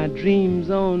stake my dreams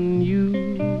on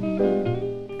you.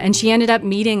 And she ended up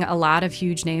meeting a lot of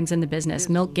huge names in the business.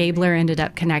 Milt Gabler ended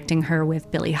up connecting her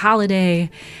with Billie Holiday.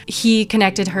 He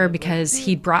connected her because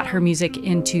he'd brought her music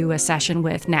into a session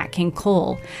with Nat King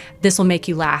Cole. This Will Make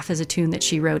You Laugh is a tune that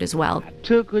she wrote as well. I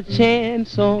took a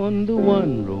chance on the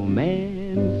one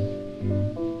romance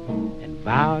and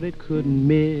vowed it couldn't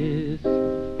miss.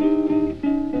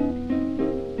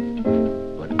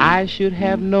 But I should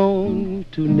have known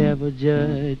to never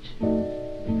judge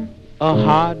a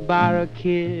heart by a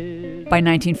kiss. By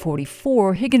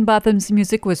 1944, Higginbotham's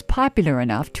music was popular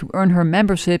enough to earn her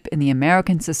membership in the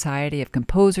American Society of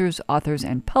Composers, Authors,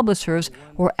 and Publishers,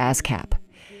 or ASCAP.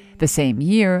 The same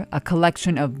year, a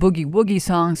collection of boogie-woogie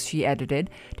songs she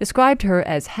edited described her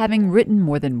as having written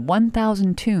more than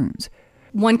 1,000 tunes.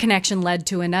 One connection led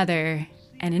to another,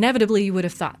 and inevitably you would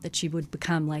have thought that she would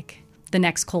become like the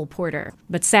next Cole Porter.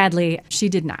 But sadly, she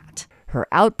did not. Her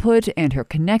output and her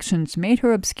connections made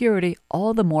her obscurity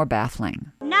all the more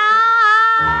baffling. Now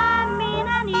I mean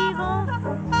an eagle.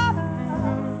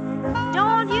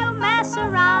 Don't you mess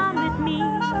around with me.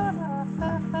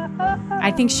 I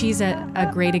think she's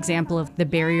a great example of the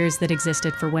barriers that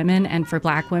existed for women and for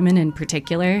Black women in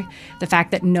particular. The fact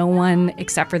that no one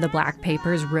except for the Black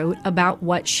papers wrote about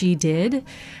what she did.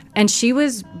 And she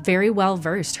was very well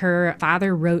versed. Her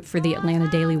father wrote for the Atlanta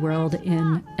Daily World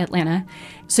in Atlanta.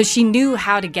 So she knew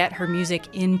how to get her music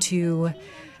into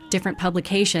different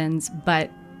publications,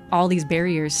 but all these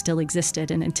barriers still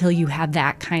existed. And until you have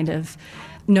that kind of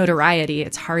notoriety,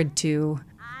 it's hard to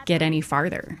get any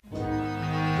farther.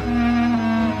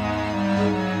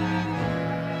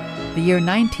 The year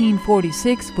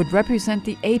 1946 would represent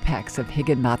the apex of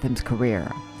Higginbotham's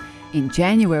career. In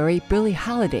January, Billie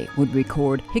Holiday would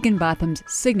record Higginbotham's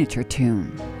signature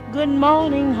tune. Good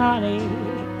morning, honey,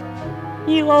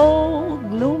 you old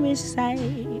gloomy sight.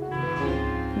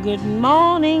 Good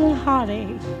morning,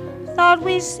 honey, thought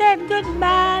we said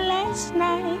goodbye last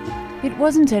night. It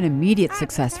wasn't an immediate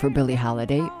success for Billie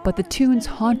Holiday, but the tune's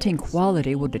haunting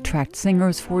quality would attract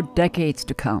singers for decades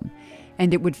to come,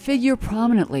 and it would figure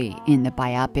prominently in the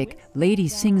biopic Lady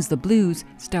Sings the Blues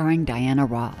starring Diana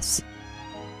Ross.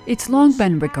 It's long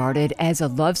been regarded as a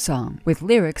love song with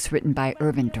lyrics written by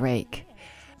Irvin Drake.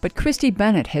 But Christy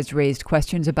Bennett has raised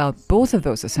questions about both of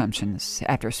those assumptions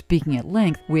after speaking at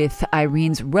length with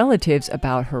Irene's relatives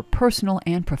about her personal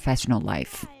and professional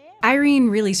life. Irene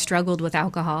really struggled with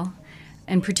alcohol,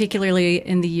 and particularly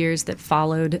in the years that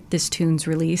followed this tune's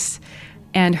release.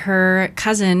 And her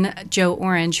cousin, Joe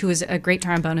Orange, who is a great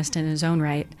trombonist in his own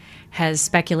right, has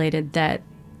speculated that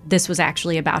this was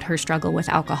actually about her struggle with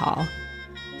alcohol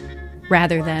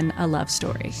rather than a love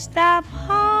story. Stop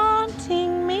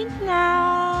haunting me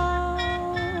now.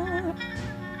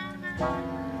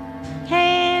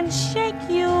 Can't shake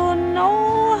you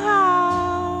no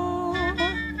how.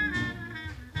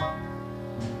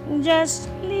 Just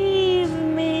leave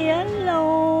me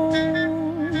alone.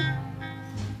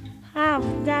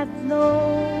 I've got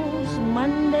those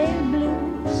Monday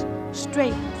blues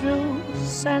straight through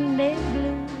Sunday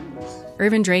blues.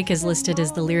 Irvin Drake is listed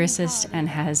as the lyricist and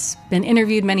has been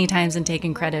interviewed many times and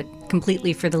taken credit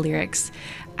completely for the lyrics.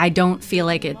 I don't feel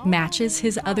like it matches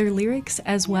his other lyrics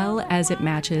as well as it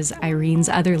matches Irene's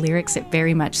other lyrics. It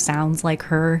very much sounds like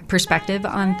her perspective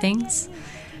on things.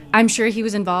 I'm sure he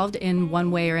was involved in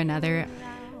one way or another.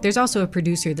 There's also a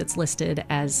producer that's listed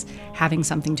as having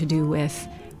something to do with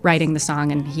writing the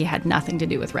song, and he had nothing to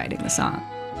do with writing the song.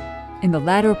 In the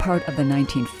latter part of the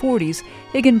 1940s,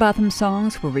 Higginbotham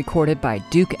songs were recorded by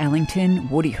Duke Ellington,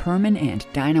 Woody Herman, and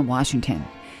Dinah Washington.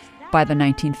 By the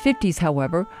 1950s,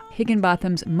 however,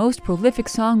 Higginbotham's most prolific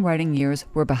songwriting years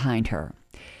were behind her.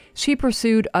 She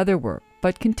pursued other work,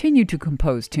 but continued to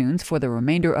compose tunes for the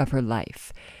remainder of her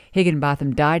life.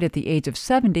 Higginbotham died at the age of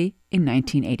 70 in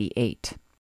 1988.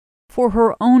 For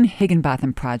her own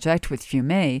Higginbotham project with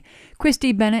Fumet,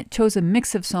 Christy Bennett chose a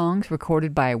mix of songs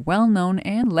recorded by well-known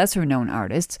and lesser-known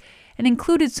artists and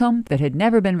included some that had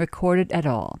never been recorded at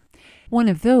all. One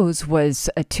of those was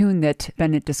a tune that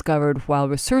Bennett discovered while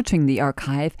researching the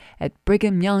archive at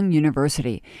Brigham Young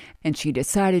University, and she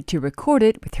decided to record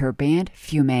it with her band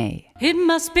Fumet. It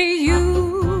must be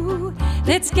you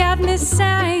that's got me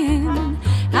sighing.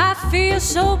 I feel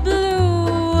so blue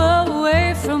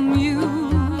away from you.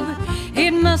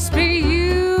 It must be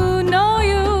you, no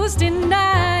use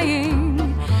denying.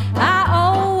 I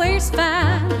always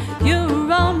find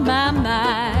you're on my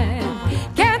mind.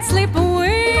 Can't sleep a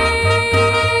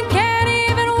wink, can't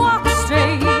even walk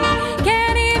straight,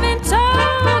 can't even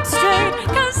talk straight,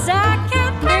 'cause I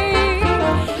can't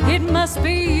think. It must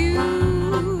be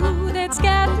you that's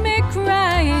got me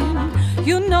crying.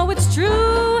 You know it's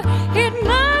true, it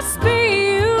must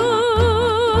be you.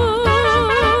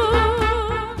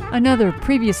 Another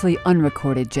previously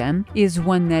unrecorded gem is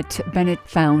one that Bennett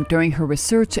found during her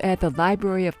research at the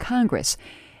Library of Congress,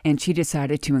 and she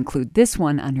decided to include this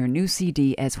one on her new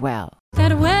CD as well.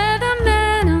 That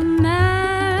weatherman of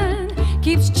mine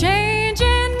keeps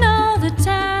changing all the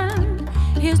time.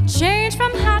 He'll change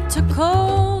from hot to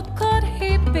cold. Could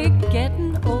he be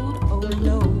getting old? Oh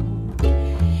no.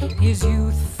 His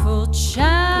youthful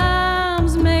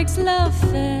charms makes love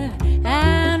fair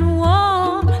and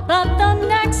warm, but the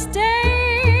next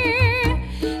day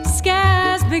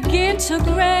skies begin to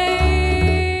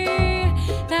gray.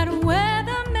 That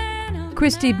weatherman.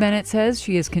 Christy Bennett says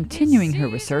she is continuing her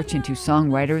research into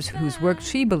songwriters whose work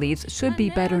she believes should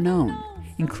be better known,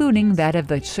 including that of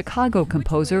the Chicago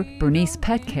composer Bernice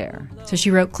Petcare. So she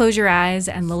wrote Close Your Eyes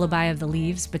and Lullaby of the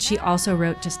Leaves, but she also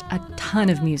wrote just a ton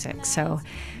of music. So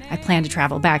I plan to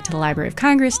travel back to the Library of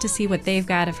Congress to see what they've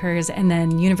got of hers, and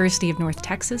then University of North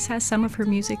Texas has some of her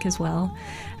music as well.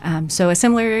 So a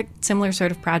similar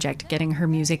sort of project, getting her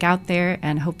music out there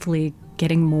and hopefully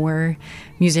getting more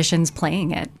musicians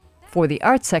playing it. For the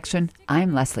arts section,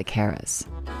 I'm Leslie Keros.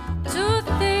 To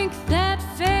think that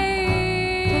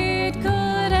fate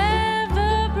could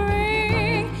ever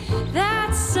bring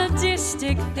that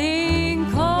sadistic thing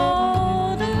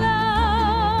called love.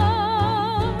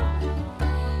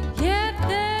 Yet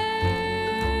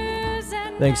there's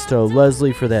Thanks to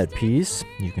Leslie for that piece.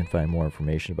 You can find more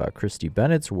information about Christy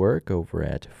Bennett's work over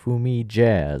at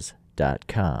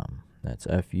fumejazz.com. That's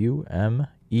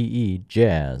FUMEE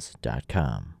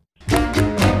jazz.com.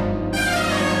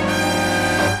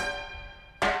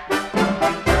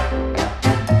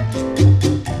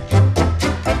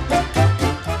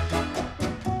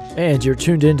 And you're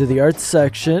tuned into the arts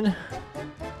section.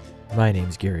 My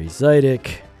name's Gary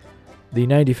Zidek. The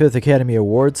 95th Academy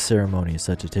Awards ceremony is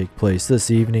set to take place this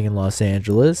evening in Los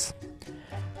Angeles.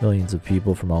 Millions of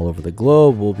people from all over the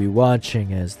globe will be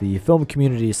watching as the film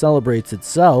community celebrates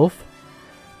itself.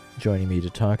 Joining me to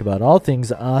talk about all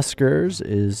things Oscars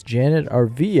is Janet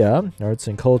Arvia, arts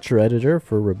and culture editor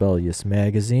for Rebellious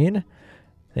Magazine.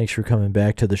 Thanks for coming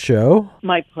back to the show.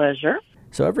 My pleasure.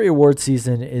 So every award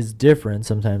season is different.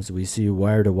 Sometimes we see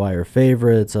wire-to-wire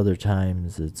favorites. Other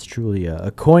times it's truly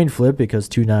a coin flip because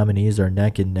two nominees are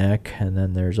neck and neck. And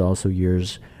then there's also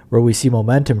years where we see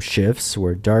momentum shifts,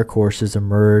 where dark horses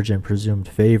emerge and presumed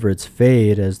favorites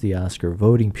fade as the Oscar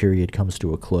voting period comes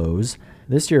to a close.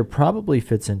 This year probably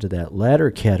fits into that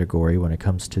latter category when it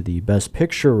comes to the Best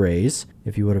Picture race.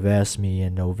 If you would have asked me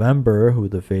in November who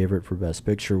the favorite for Best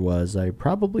Picture was, I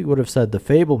probably would have said The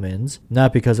Fabelmans,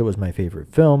 not because it was my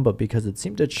favorite film, but because it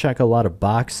seemed to check a lot of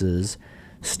boxes.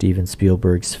 Steven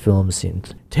Spielberg's film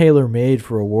seemed tailor-made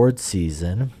for awards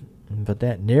season, but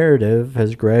that narrative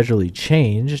has gradually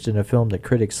changed, and a film that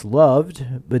critics loved,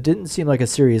 but didn't seem like a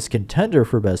serious contender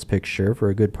for Best Picture for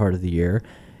a good part of the year,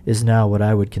 is now what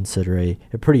I would consider a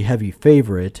pretty heavy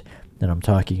favorite, and I'm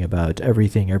talking about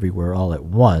Everything Everywhere All at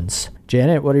Once.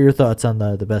 Janet, what are your thoughts on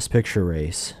the Best Picture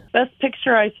race? Best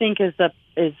Picture, I think, is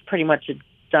pretty much a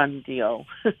done deal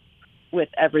with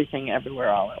Everything Everywhere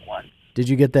All at Once. Did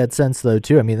you get that sense, though,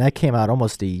 too? I mean, that came out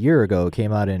almost a year ago. It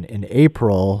came out in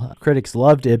April. Critics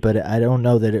loved it, but I don't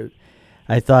know that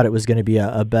I thought it was going to be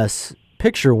a Best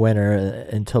Picture winner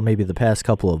until maybe the past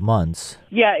couple of months.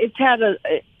 Yeah, it's had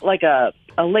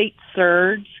a late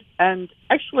surge, and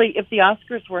actually, if the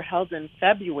Oscars were held in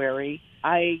February,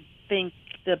 I think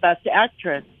the Best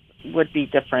Actress would be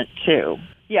different, too.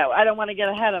 Yeah, I don't want to get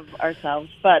ahead of ourselves,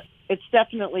 but it's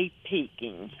definitely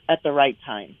peaking at the right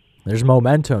time. There's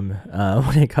momentum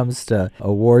when it comes to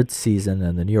awards season,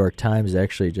 and the New York Times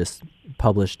actually just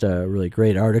published a really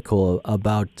great article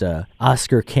about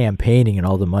Oscar campaigning and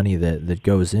all the money that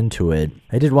goes into it.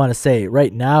 I did want to say,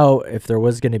 right now, if there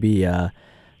was going to be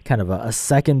kind of a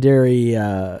secondary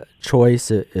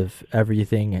choice, if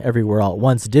Everything Everywhere All at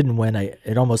Once didn't win,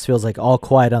 it almost feels like All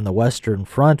Quiet on the Western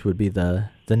Front would be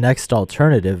the next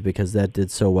alternative, because that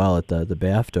did so well at the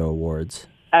BAFTA Awards.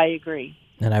 I agree.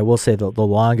 And I will say the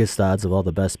longest odds of all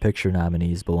the Best Picture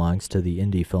nominees belongs to the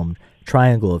indie film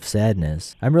Triangle of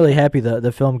Sadness. I'm really happy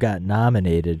the film got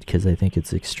nominated, because I think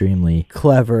it's extremely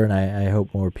clever, and I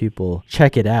hope more people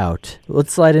check it out.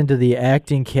 Let's slide into the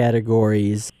acting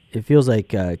categories. It feels like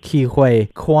Ke Huy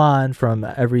Quan from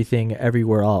Everything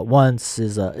Everywhere All at Once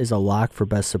is a lock for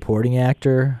Best Supporting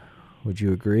Actor. Would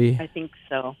you agree? I think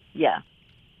so, yeah.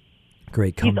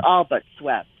 Great. He's all but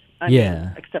swept. I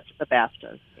mean, except for the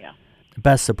BAFTAs, yeah.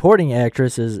 Best Supporting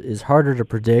Actress is harder to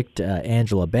predict.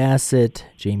 Angela Bassett,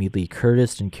 Jamie Lee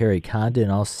Curtis, and Kerry Condon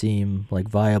all seem like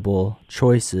viable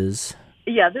choices.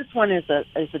 Yeah, this one is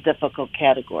a difficult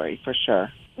category for sure.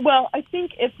 Well, I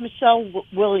think if Michelle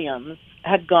Williams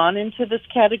had gone into this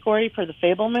category for The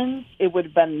Fabelmans, it would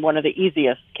have been one of the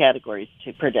easiest categories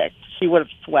to predict. She would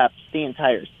have swept the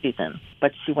entire season,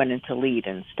 but she went into lead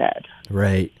instead.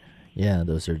 Right. Yeah,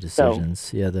 those are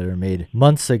decisions that are made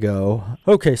months ago.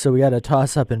 Okay, so we got a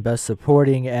toss-up in Best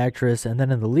Supporting Actress, and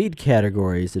then in the lead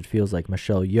categories, it feels like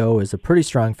Michelle Yeoh is a pretty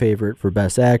strong favorite for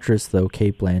Best Actress, though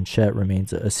Cate Blanchett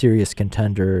remains a serious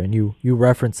contender, and you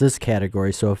reference this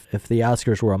category, so if the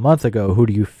Oscars were a month ago, who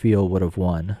do you feel would have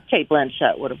won? Cate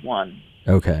Blanchett would have won.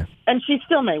 Okay. And she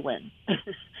still may win,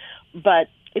 but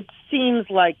it seems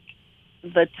like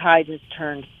the tide has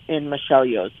turned in Michelle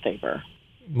Yeoh's favor.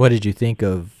 What did you think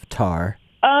of Tar?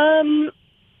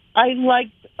 I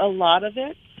liked a lot of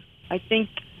it. I think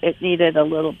it needed a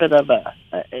little bit of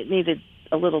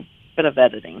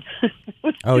editing.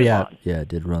 Oh yeah, long. yeah, it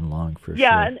did run long for sure.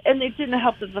 Yeah, and it didn't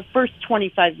help that the first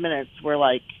 25 minutes were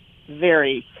like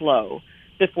very slow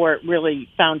before it really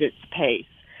found its pace.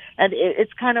 And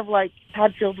it's kind of like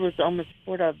Hadfield was almost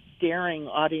sort of daring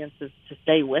audiences to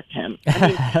stay with him.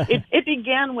 I mean, it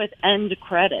began with end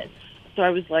credits, so I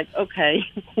was like, okay,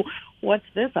 what's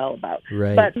this all about?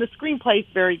 Right. But the screenplay is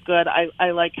very good.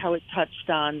 I like how it touched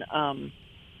on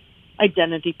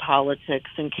identity politics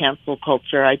and cancel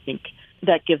culture. I think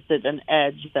that gives it an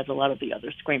edge that a lot of the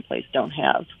other screenplays don't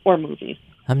have, or movies.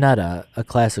 I'm not a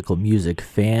classical music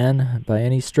fan by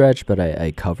any stretch, but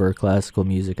I cover classical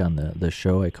music on the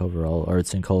show. I cover all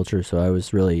arts and culture, so I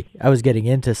was getting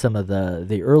into some of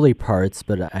the early parts,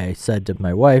 but I said to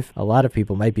my wife, a lot of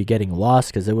people might be getting lost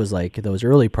because it was like those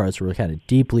early parts were kind of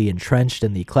deeply entrenched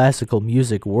in the classical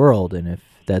music world, and if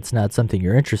that's not something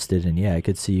you're interested in, yeah, I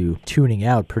could see you tuning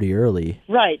out pretty early.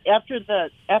 Right, after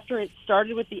it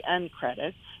started with the end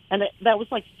credits, and that was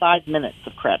like 5 minutes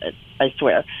of credits, I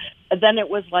swear. And then it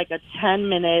was like a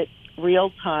 10-minute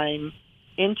real-time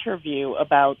interview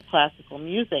about classical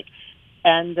music.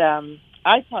 And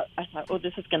I thought, oh,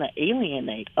 this is going to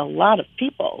alienate a lot of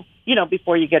people,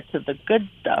 before you get to the good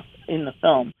stuff in the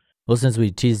film. Well, since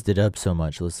we teased it up so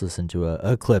much, let's listen to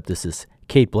a clip. This is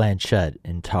Cate Blanchett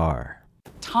in Tar.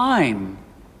 Time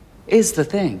is the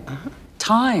thing.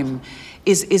 Time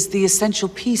is the essential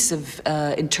piece of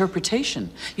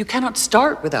interpretation. You cannot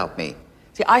start without me.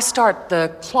 See, I start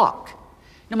the clock.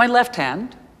 My left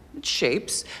hand, it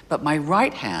shapes, but my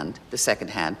right hand, the second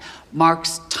hand,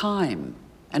 marks time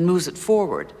and moves it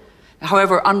forward.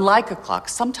 However, unlike a clock,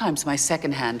 sometimes my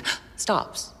second hand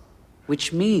stops,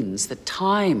 which means that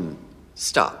time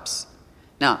stops.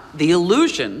 Now, the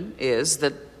illusion is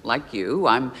that, like you,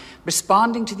 I'm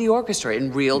responding to the orchestra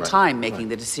in real time, making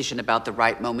the decision about the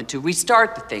right moment to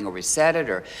restart the thing or reset it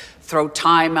or throw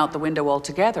time out the window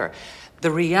altogether. The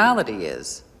reality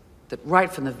is that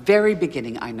right from the very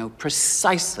beginning, I know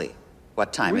precisely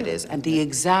what time it is and the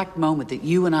exact moment that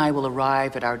you and I will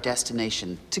arrive at our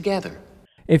destination together.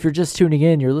 If you're just tuning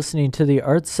in, you're listening to the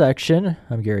Arts Section.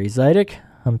 I'm Gary Zidek.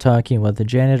 I'm talking with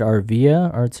Janet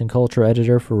Arvia, Arts and Culture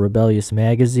Editor for Rebellious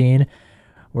Magazine.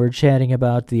 We're chatting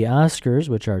about the Oscars,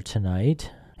 which are tonight.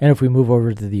 And if we move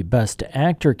over to the Best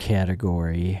Actor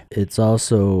category, it's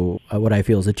also what I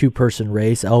feel is a two-person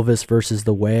race. Elvis versus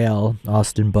The Whale.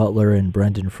 Austin Butler and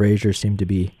Brendan Fraser seem to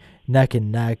be neck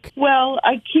and neck. Well,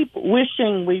 I keep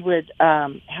wishing we would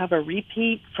have a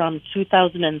repeat from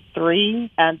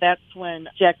 2003, and that's when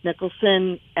Jack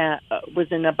Nicholson was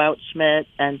in About Schmidt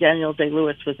and Daniel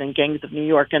Day-Lewis was in Gangs of New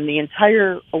York. And the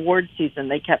entire award season,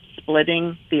 they kept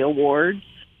splitting the awards,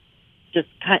 just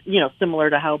similar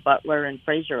to how Butler and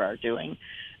Fraser are doing.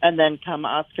 And then come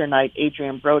Oscar night,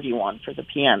 Adrian Brody won for The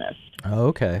Pianist. Oh,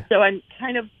 okay. So I'm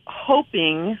kind of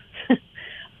hoping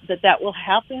that will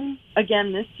happen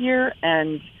again this year,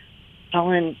 and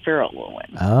Colin Farrell will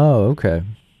win. Oh, okay.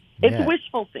 It's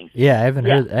wishful thinking. Yeah, I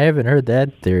haven't heard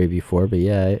that theory before, but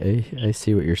yeah, I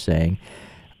see what you're saying.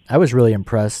 I was really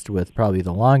impressed with probably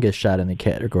the longest shot in the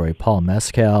category, Paul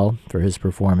Mescal, for his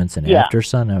performance in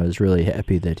Aftersun. I was really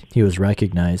happy that he was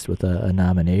recognized with a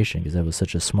nomination because that was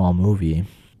such a small movie.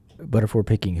 But if we're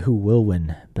picking who will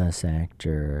win Best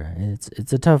Actor,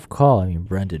 it's a tough call. I mean,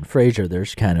 Brendan Fraser,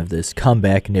 there's kind of this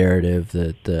comeback narrative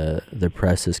that the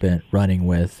press has been running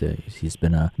with. He's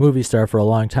been a movie star for a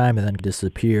long time and then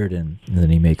disappeared, and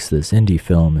then he makes this indie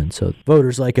film. And so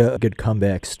voters like a good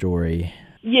comeback story.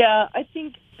 Yeah, I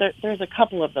think there's a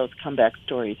couple of those comeback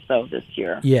stories, though, this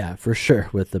year. Yeah, for sure,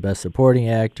 with the Best Supporting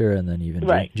Actor and then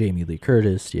even Jamie Lee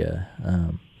Curtis, yeah.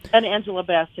 And Angela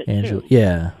Bassett, too.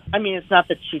 Yeah. I mean, it's not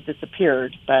that she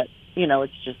disappeared, but,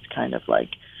 it's just kind of like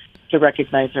to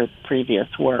recognize her previous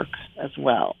work as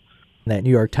well. That New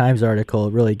York Times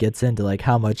article really gets into, like,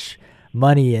 how much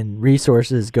money and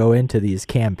resources go into these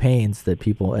campaigns that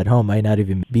people at home might not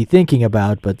even be thinking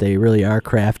about, but they really are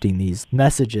crafting these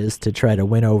messages to try to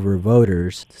win over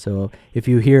voters. So if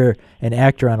you hear an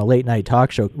actor on a late-night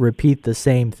talk show repeat the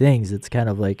same things, it's kind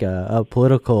of like a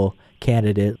political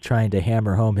candidate trying to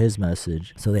hammer home his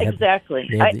message. So they exactly.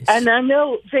 And I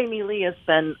know Jamie Lee has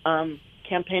been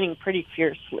campaigning pretty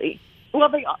fiercely. Well,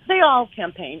 they all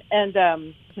campaign, and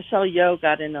Michelle Yeoh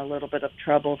got in a little bit of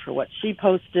trouble for what she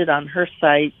posted on her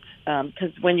site,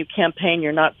 because when you campaign,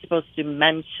 you're not supposed to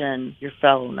mention your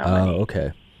fellow nominee. Oh,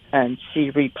 okay. And she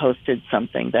reposted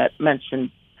something that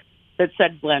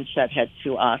said Blanchett had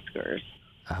 2 Oscars.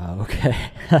 Oh, okay.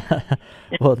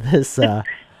 Well, this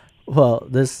Well,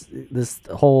 this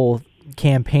whole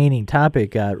campaigning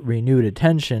topic got renewed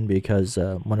attention because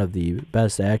one of the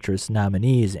Best Actress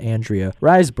nominees, Andrea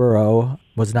Riseborough,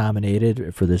 was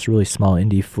nominated for this really small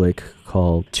indie flick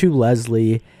called To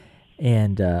Leslie.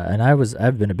 And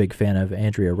I've been a big fan of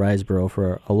Andrea Riseborough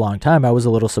for a long time. I was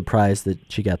a little surprised that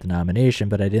she got the nomination,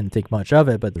 but I didn't think much of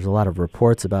it. But there's a lot of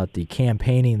reports about the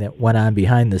campaigning that went on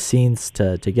behind the scenes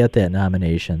to get that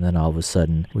nomination. Then all of a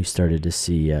sudden, we started to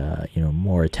see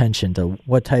more attention to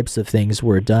what types of things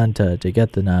were done to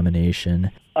get the nomination.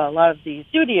 A lot of these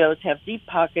studios have deep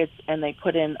pockets, and they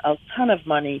put in a ton of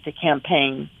money to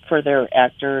campaign for their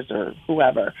actors or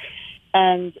whoever.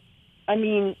 And I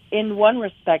mean, in one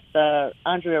respect, the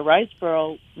Andrea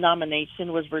Riseborough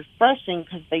nomination was refreshing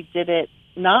because they did it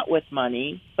not with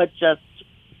money, but just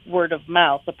word of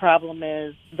mouth. The problem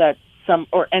is that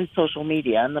and social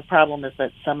media, and the problem is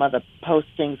that some of the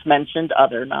postings mentioned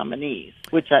other nominees,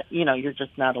 which, you're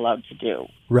just not allowed to do.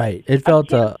 Right. It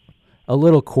felt a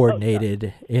little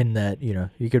coordinated in that,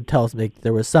 you could tell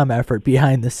there was some effort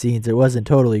behind the scenes. It wasn't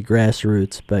totally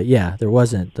grassroots, but yeah, there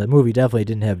wasn't. The movie definitely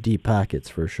didn't have deep pockets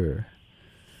for sure.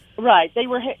 Right. They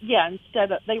were,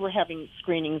 they were having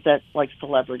screenings at like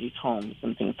celebrities' homes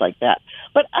and things like that.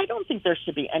 But I don't think there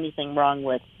should be anything wrong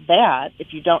with that if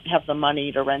you don't have the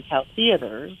money to rent out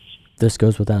theaters. This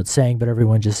goes without saying, but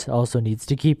everyone just also needs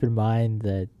to keep in mind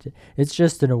that it's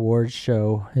just an awards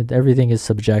show. Everything is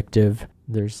subjective.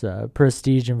 There's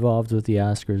prestige involved with the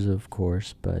Oscars, of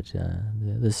course, but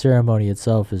the ceremony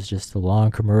itself is just a long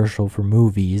commercial for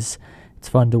movies. It's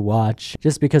fun to watch.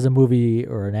 Just because a movie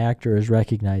or an actor is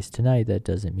recognized tonight, that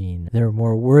doesn't mean they're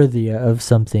more worthy of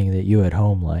something that you at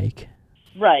home like.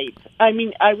 Right. I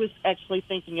mean, I was actually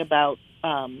thinking about,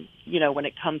 when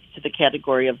it comes to the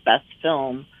category of best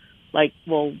film, like,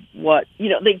 well, what,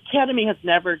 the Academy has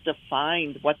never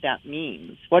defined what that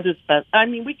means. What is best? I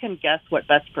mean, we can guess what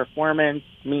best performance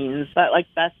means, but like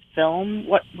best film,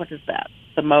 what is that?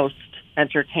 The most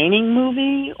entertaining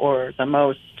movie or the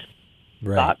most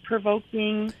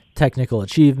thought-provoking? Technical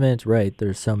achievement, right.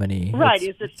 There's so many. Right.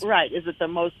 Is it the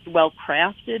most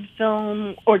well-crafted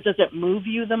film, or does it move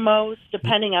you the most?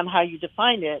 Depending on how you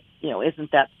define it,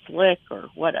 isn't that slick or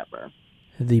whatever?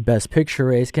 The Best Picture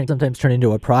race can sometimes turn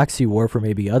into a proxy war for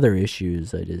maybe other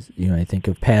issues. I think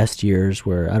of past years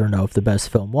where I don't know if the best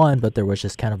film won, but there was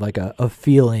just kind of like a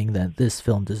feeling that this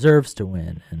film deserves to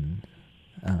win. And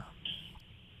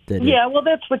well,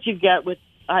 that's what you get with,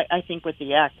 I think, with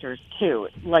the actors too.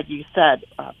 Like you said,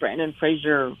 Brendan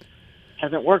Fraser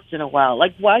hasn't worked in a while.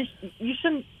 Like, why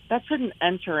that shouldn't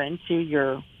enter into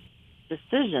your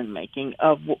decision making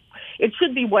of it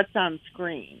should be what's on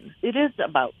screen. It is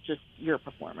about just your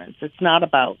performance. It's not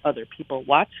about other people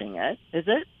watching it, is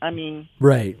it? I mean,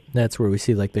 right. That's where we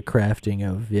see like the crafting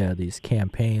of these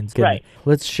campaigns. Right.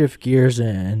 Let's shift gears,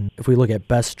 and if we look at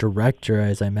Best Director,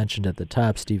 as I mentioned at the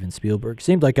top, Steven Spielberg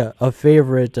seemed like a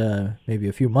favorite maybe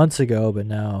a few months ago, but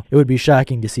now it would be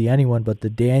shocking to see anyone but the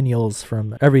Daniels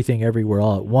from Everything Everywhere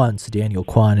All at Once, Daniel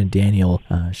Kwan and Daniel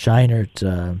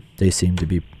Scheinert. They seem to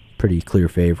be pretty clear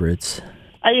favorites.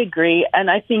 I agree, and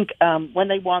I think when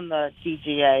they won the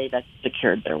DGA, that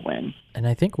secured their win. And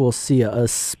I think we'll see a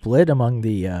split among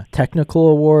the technical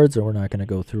awards, or we're not going to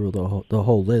go through the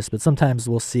whole list, but sometimes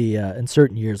we'll see in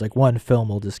certain years, like one film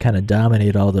will just kind of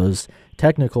dominate all those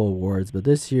technical awards. But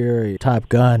this year, Top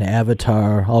Gun,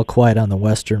 Avatar, All Quiet on the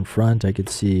Western Front, I could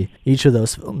see each of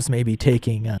those films maybe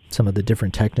taking some of the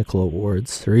different technical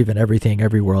awards, or even Everything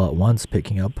Everywhere All at Once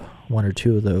picking up one or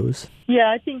two of those. Yeah,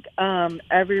 I think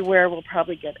Everywhere will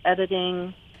probably get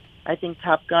editing. I think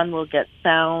Top Gun will get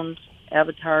sound,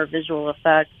 Avatar visual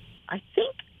effects. I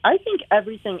think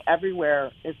Everything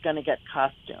Everywhere is going to get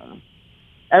costume.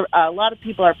 A lot of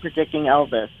people are predicting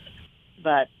Elvis,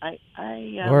 but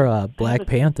or Black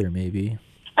Panther maybe.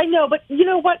 I know, but you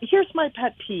know what? Here's my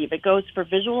pet peeve. It goes for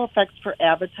visual effects for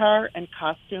Avatar and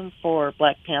costume for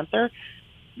Black Panther.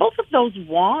 Both of those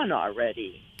won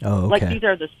already. Oh, okay. Like, these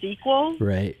are the sequels.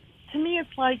 Right. To me,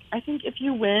 it's like, I think if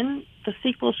you win, the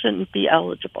sequel shouldn't be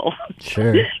eligible.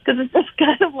 Sure. Because it's just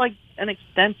kind of like an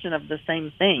extension of the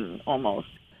same thing, almost.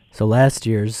 So last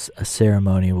year's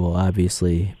ceremony will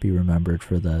obviously be remembered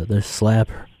for the slap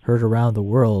heard around the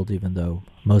world, even though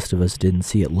most of us didn't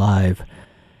see it live.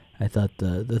 I thought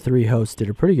the three hosts did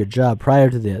a pretty good job prior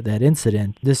to that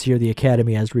incident. This year, the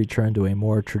Academy has returned to a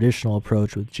more traditional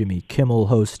approach with Jimmy Kimmel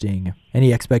hosting.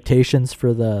 Any expectations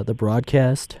for the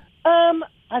broadcast?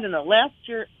 I don't know. Last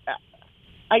year,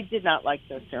 I did not like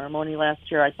the ceremony last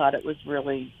year. I thought it was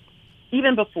really,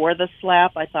 even before the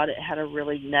slap, I thought it had a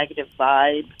really negative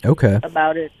vibe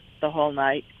about it the whole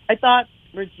night. I thought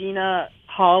Regina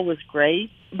Hall was great.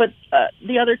 But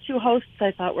the other two hosts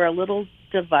I thought were a little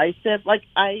divisive. Like,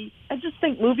 I just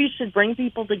think movies should bring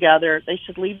people together. They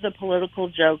should leave the political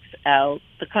jokes out.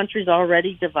 The country's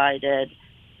already divided.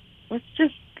 Let's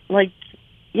just, like,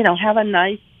 you know, have a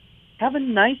nice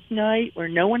night where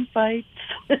no one fights.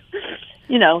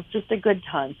 You know, just a good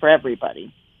time for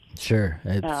everybody. Sure.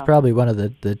 It's probably one of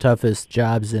the toughest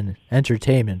jobs in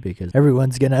entertainment because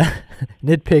everyone's going to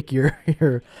nitpick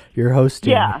your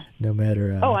hosting. Yeah. No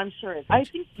matter... oh, I'm sure. I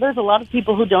think there's a lot of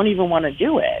people who don't even want to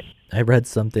do it. I read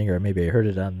something, or maybe I heard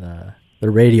it on the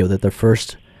radio, that the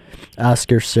first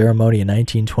Oscar ceremony in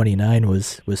 1929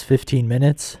 was 15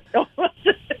 minutes. Oh,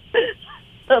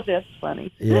 that's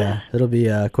funny. Yeah. It'll be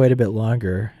quite a bit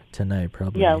longer tonight,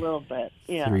 probably. Yeah, a little bit.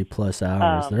 Yeah. 3+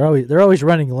 hours. They're always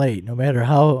running late, no matter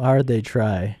how hard they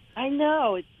try. I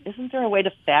know. Isn't there a way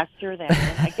to factor that in?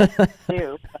 I guess they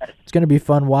do. But. It's going to be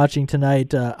fun watching tonight.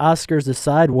 Oscars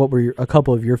aside, what were a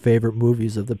couple of your favorite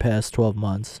movies of the past 12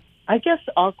 months? I guess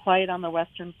All Quiet on the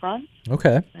Western Front.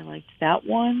 Okay. I liked that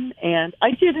one. And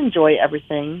I did enjoy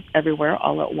Everything, Everywhere,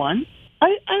 All at Once.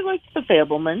 I liked The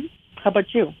Fabelmans. How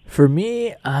about you? For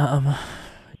me,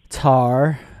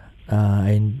 Tar.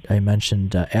 I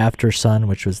mentioned After Sun,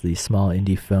 which was the small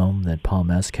indie film that Paul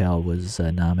Mescal was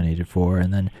nominated for.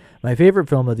 And then my favorite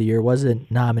film of the year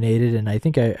wasn't nominated, and I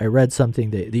think I read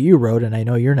something that you wrote, and I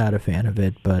know you're not a fan of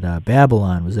it, but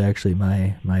Babylon was actually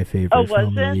my favorite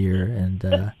film of the year. And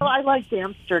well, I liked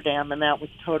Amsterdam, and that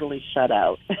was totally shut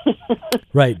out.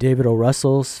 Right, David O.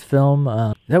 Russell's film.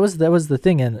 That was the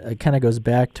thing, and it kind of goes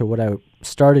back to what I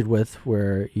started with,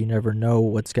 where you never know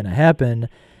what's going to happen.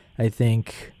 I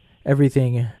think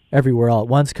Everything, Everywhere, All at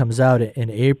Once comes out in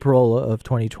April of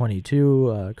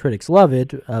 2022. Critics love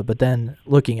it, but then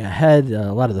looking ahead,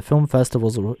 a lot of the film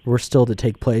festivals were still to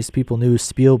take place. People knew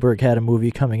Spielberg had a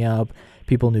movie coming out.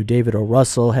 People knew David O.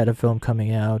 Russell had a film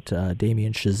coming out,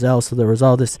 Damien Chazelle. So there was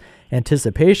all this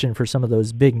anticipation for some of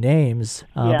those big names,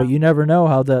 but you never know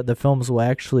how the films will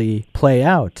actually play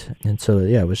out. And so,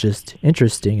 yeah, it was just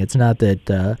interesting. It's not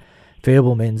that...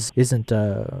 Fabelmans isn't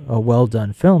a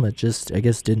well-done film. It just, I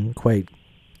guess, didn't quite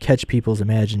catch people's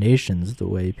imaginations the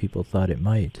way people thought it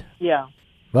might. Yeah.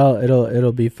 Well,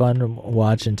 it'll be fun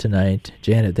watching tonight.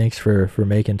 Janet, thanks for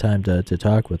making time to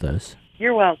talk with us.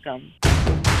 You're welcome.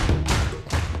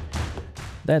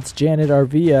 That's Janet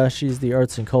Arvia. She's the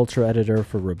arts and culture editor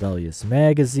for Rebellious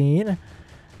Magazine.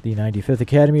 The 95th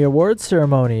Academy Awards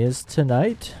ceremony is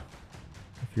tonight.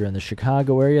 If you're in the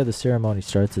Chicago area, the ceremony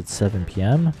starts at 7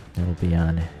 p.m. It'll be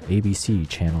on ABC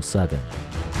Channel 7.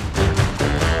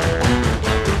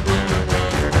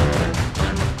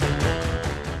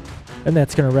 And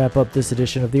that's going to wrap up this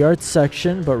edition of the Arts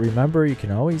Section. But remember, you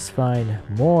can always find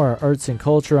more arts and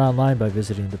culture online by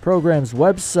visiting the program's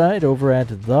website over at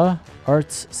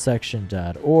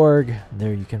theartssection.org.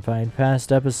 There you can find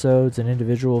past episodes and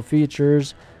individual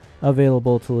features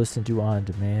available to listen to on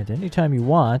demand anytime you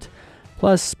want.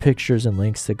 Plus pictures and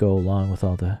links that go along with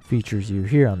all the features you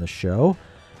hear on the show.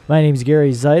 My name's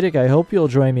Gary Zidek. I hope you'll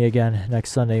join me again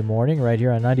next Sunday morning right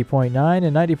here on 90.9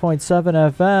 and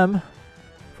 90.7 FM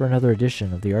for another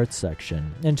edition of the Arts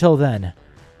Section. Until then,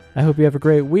 I hope you have a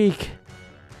great week.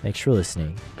 Thanks for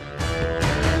listening.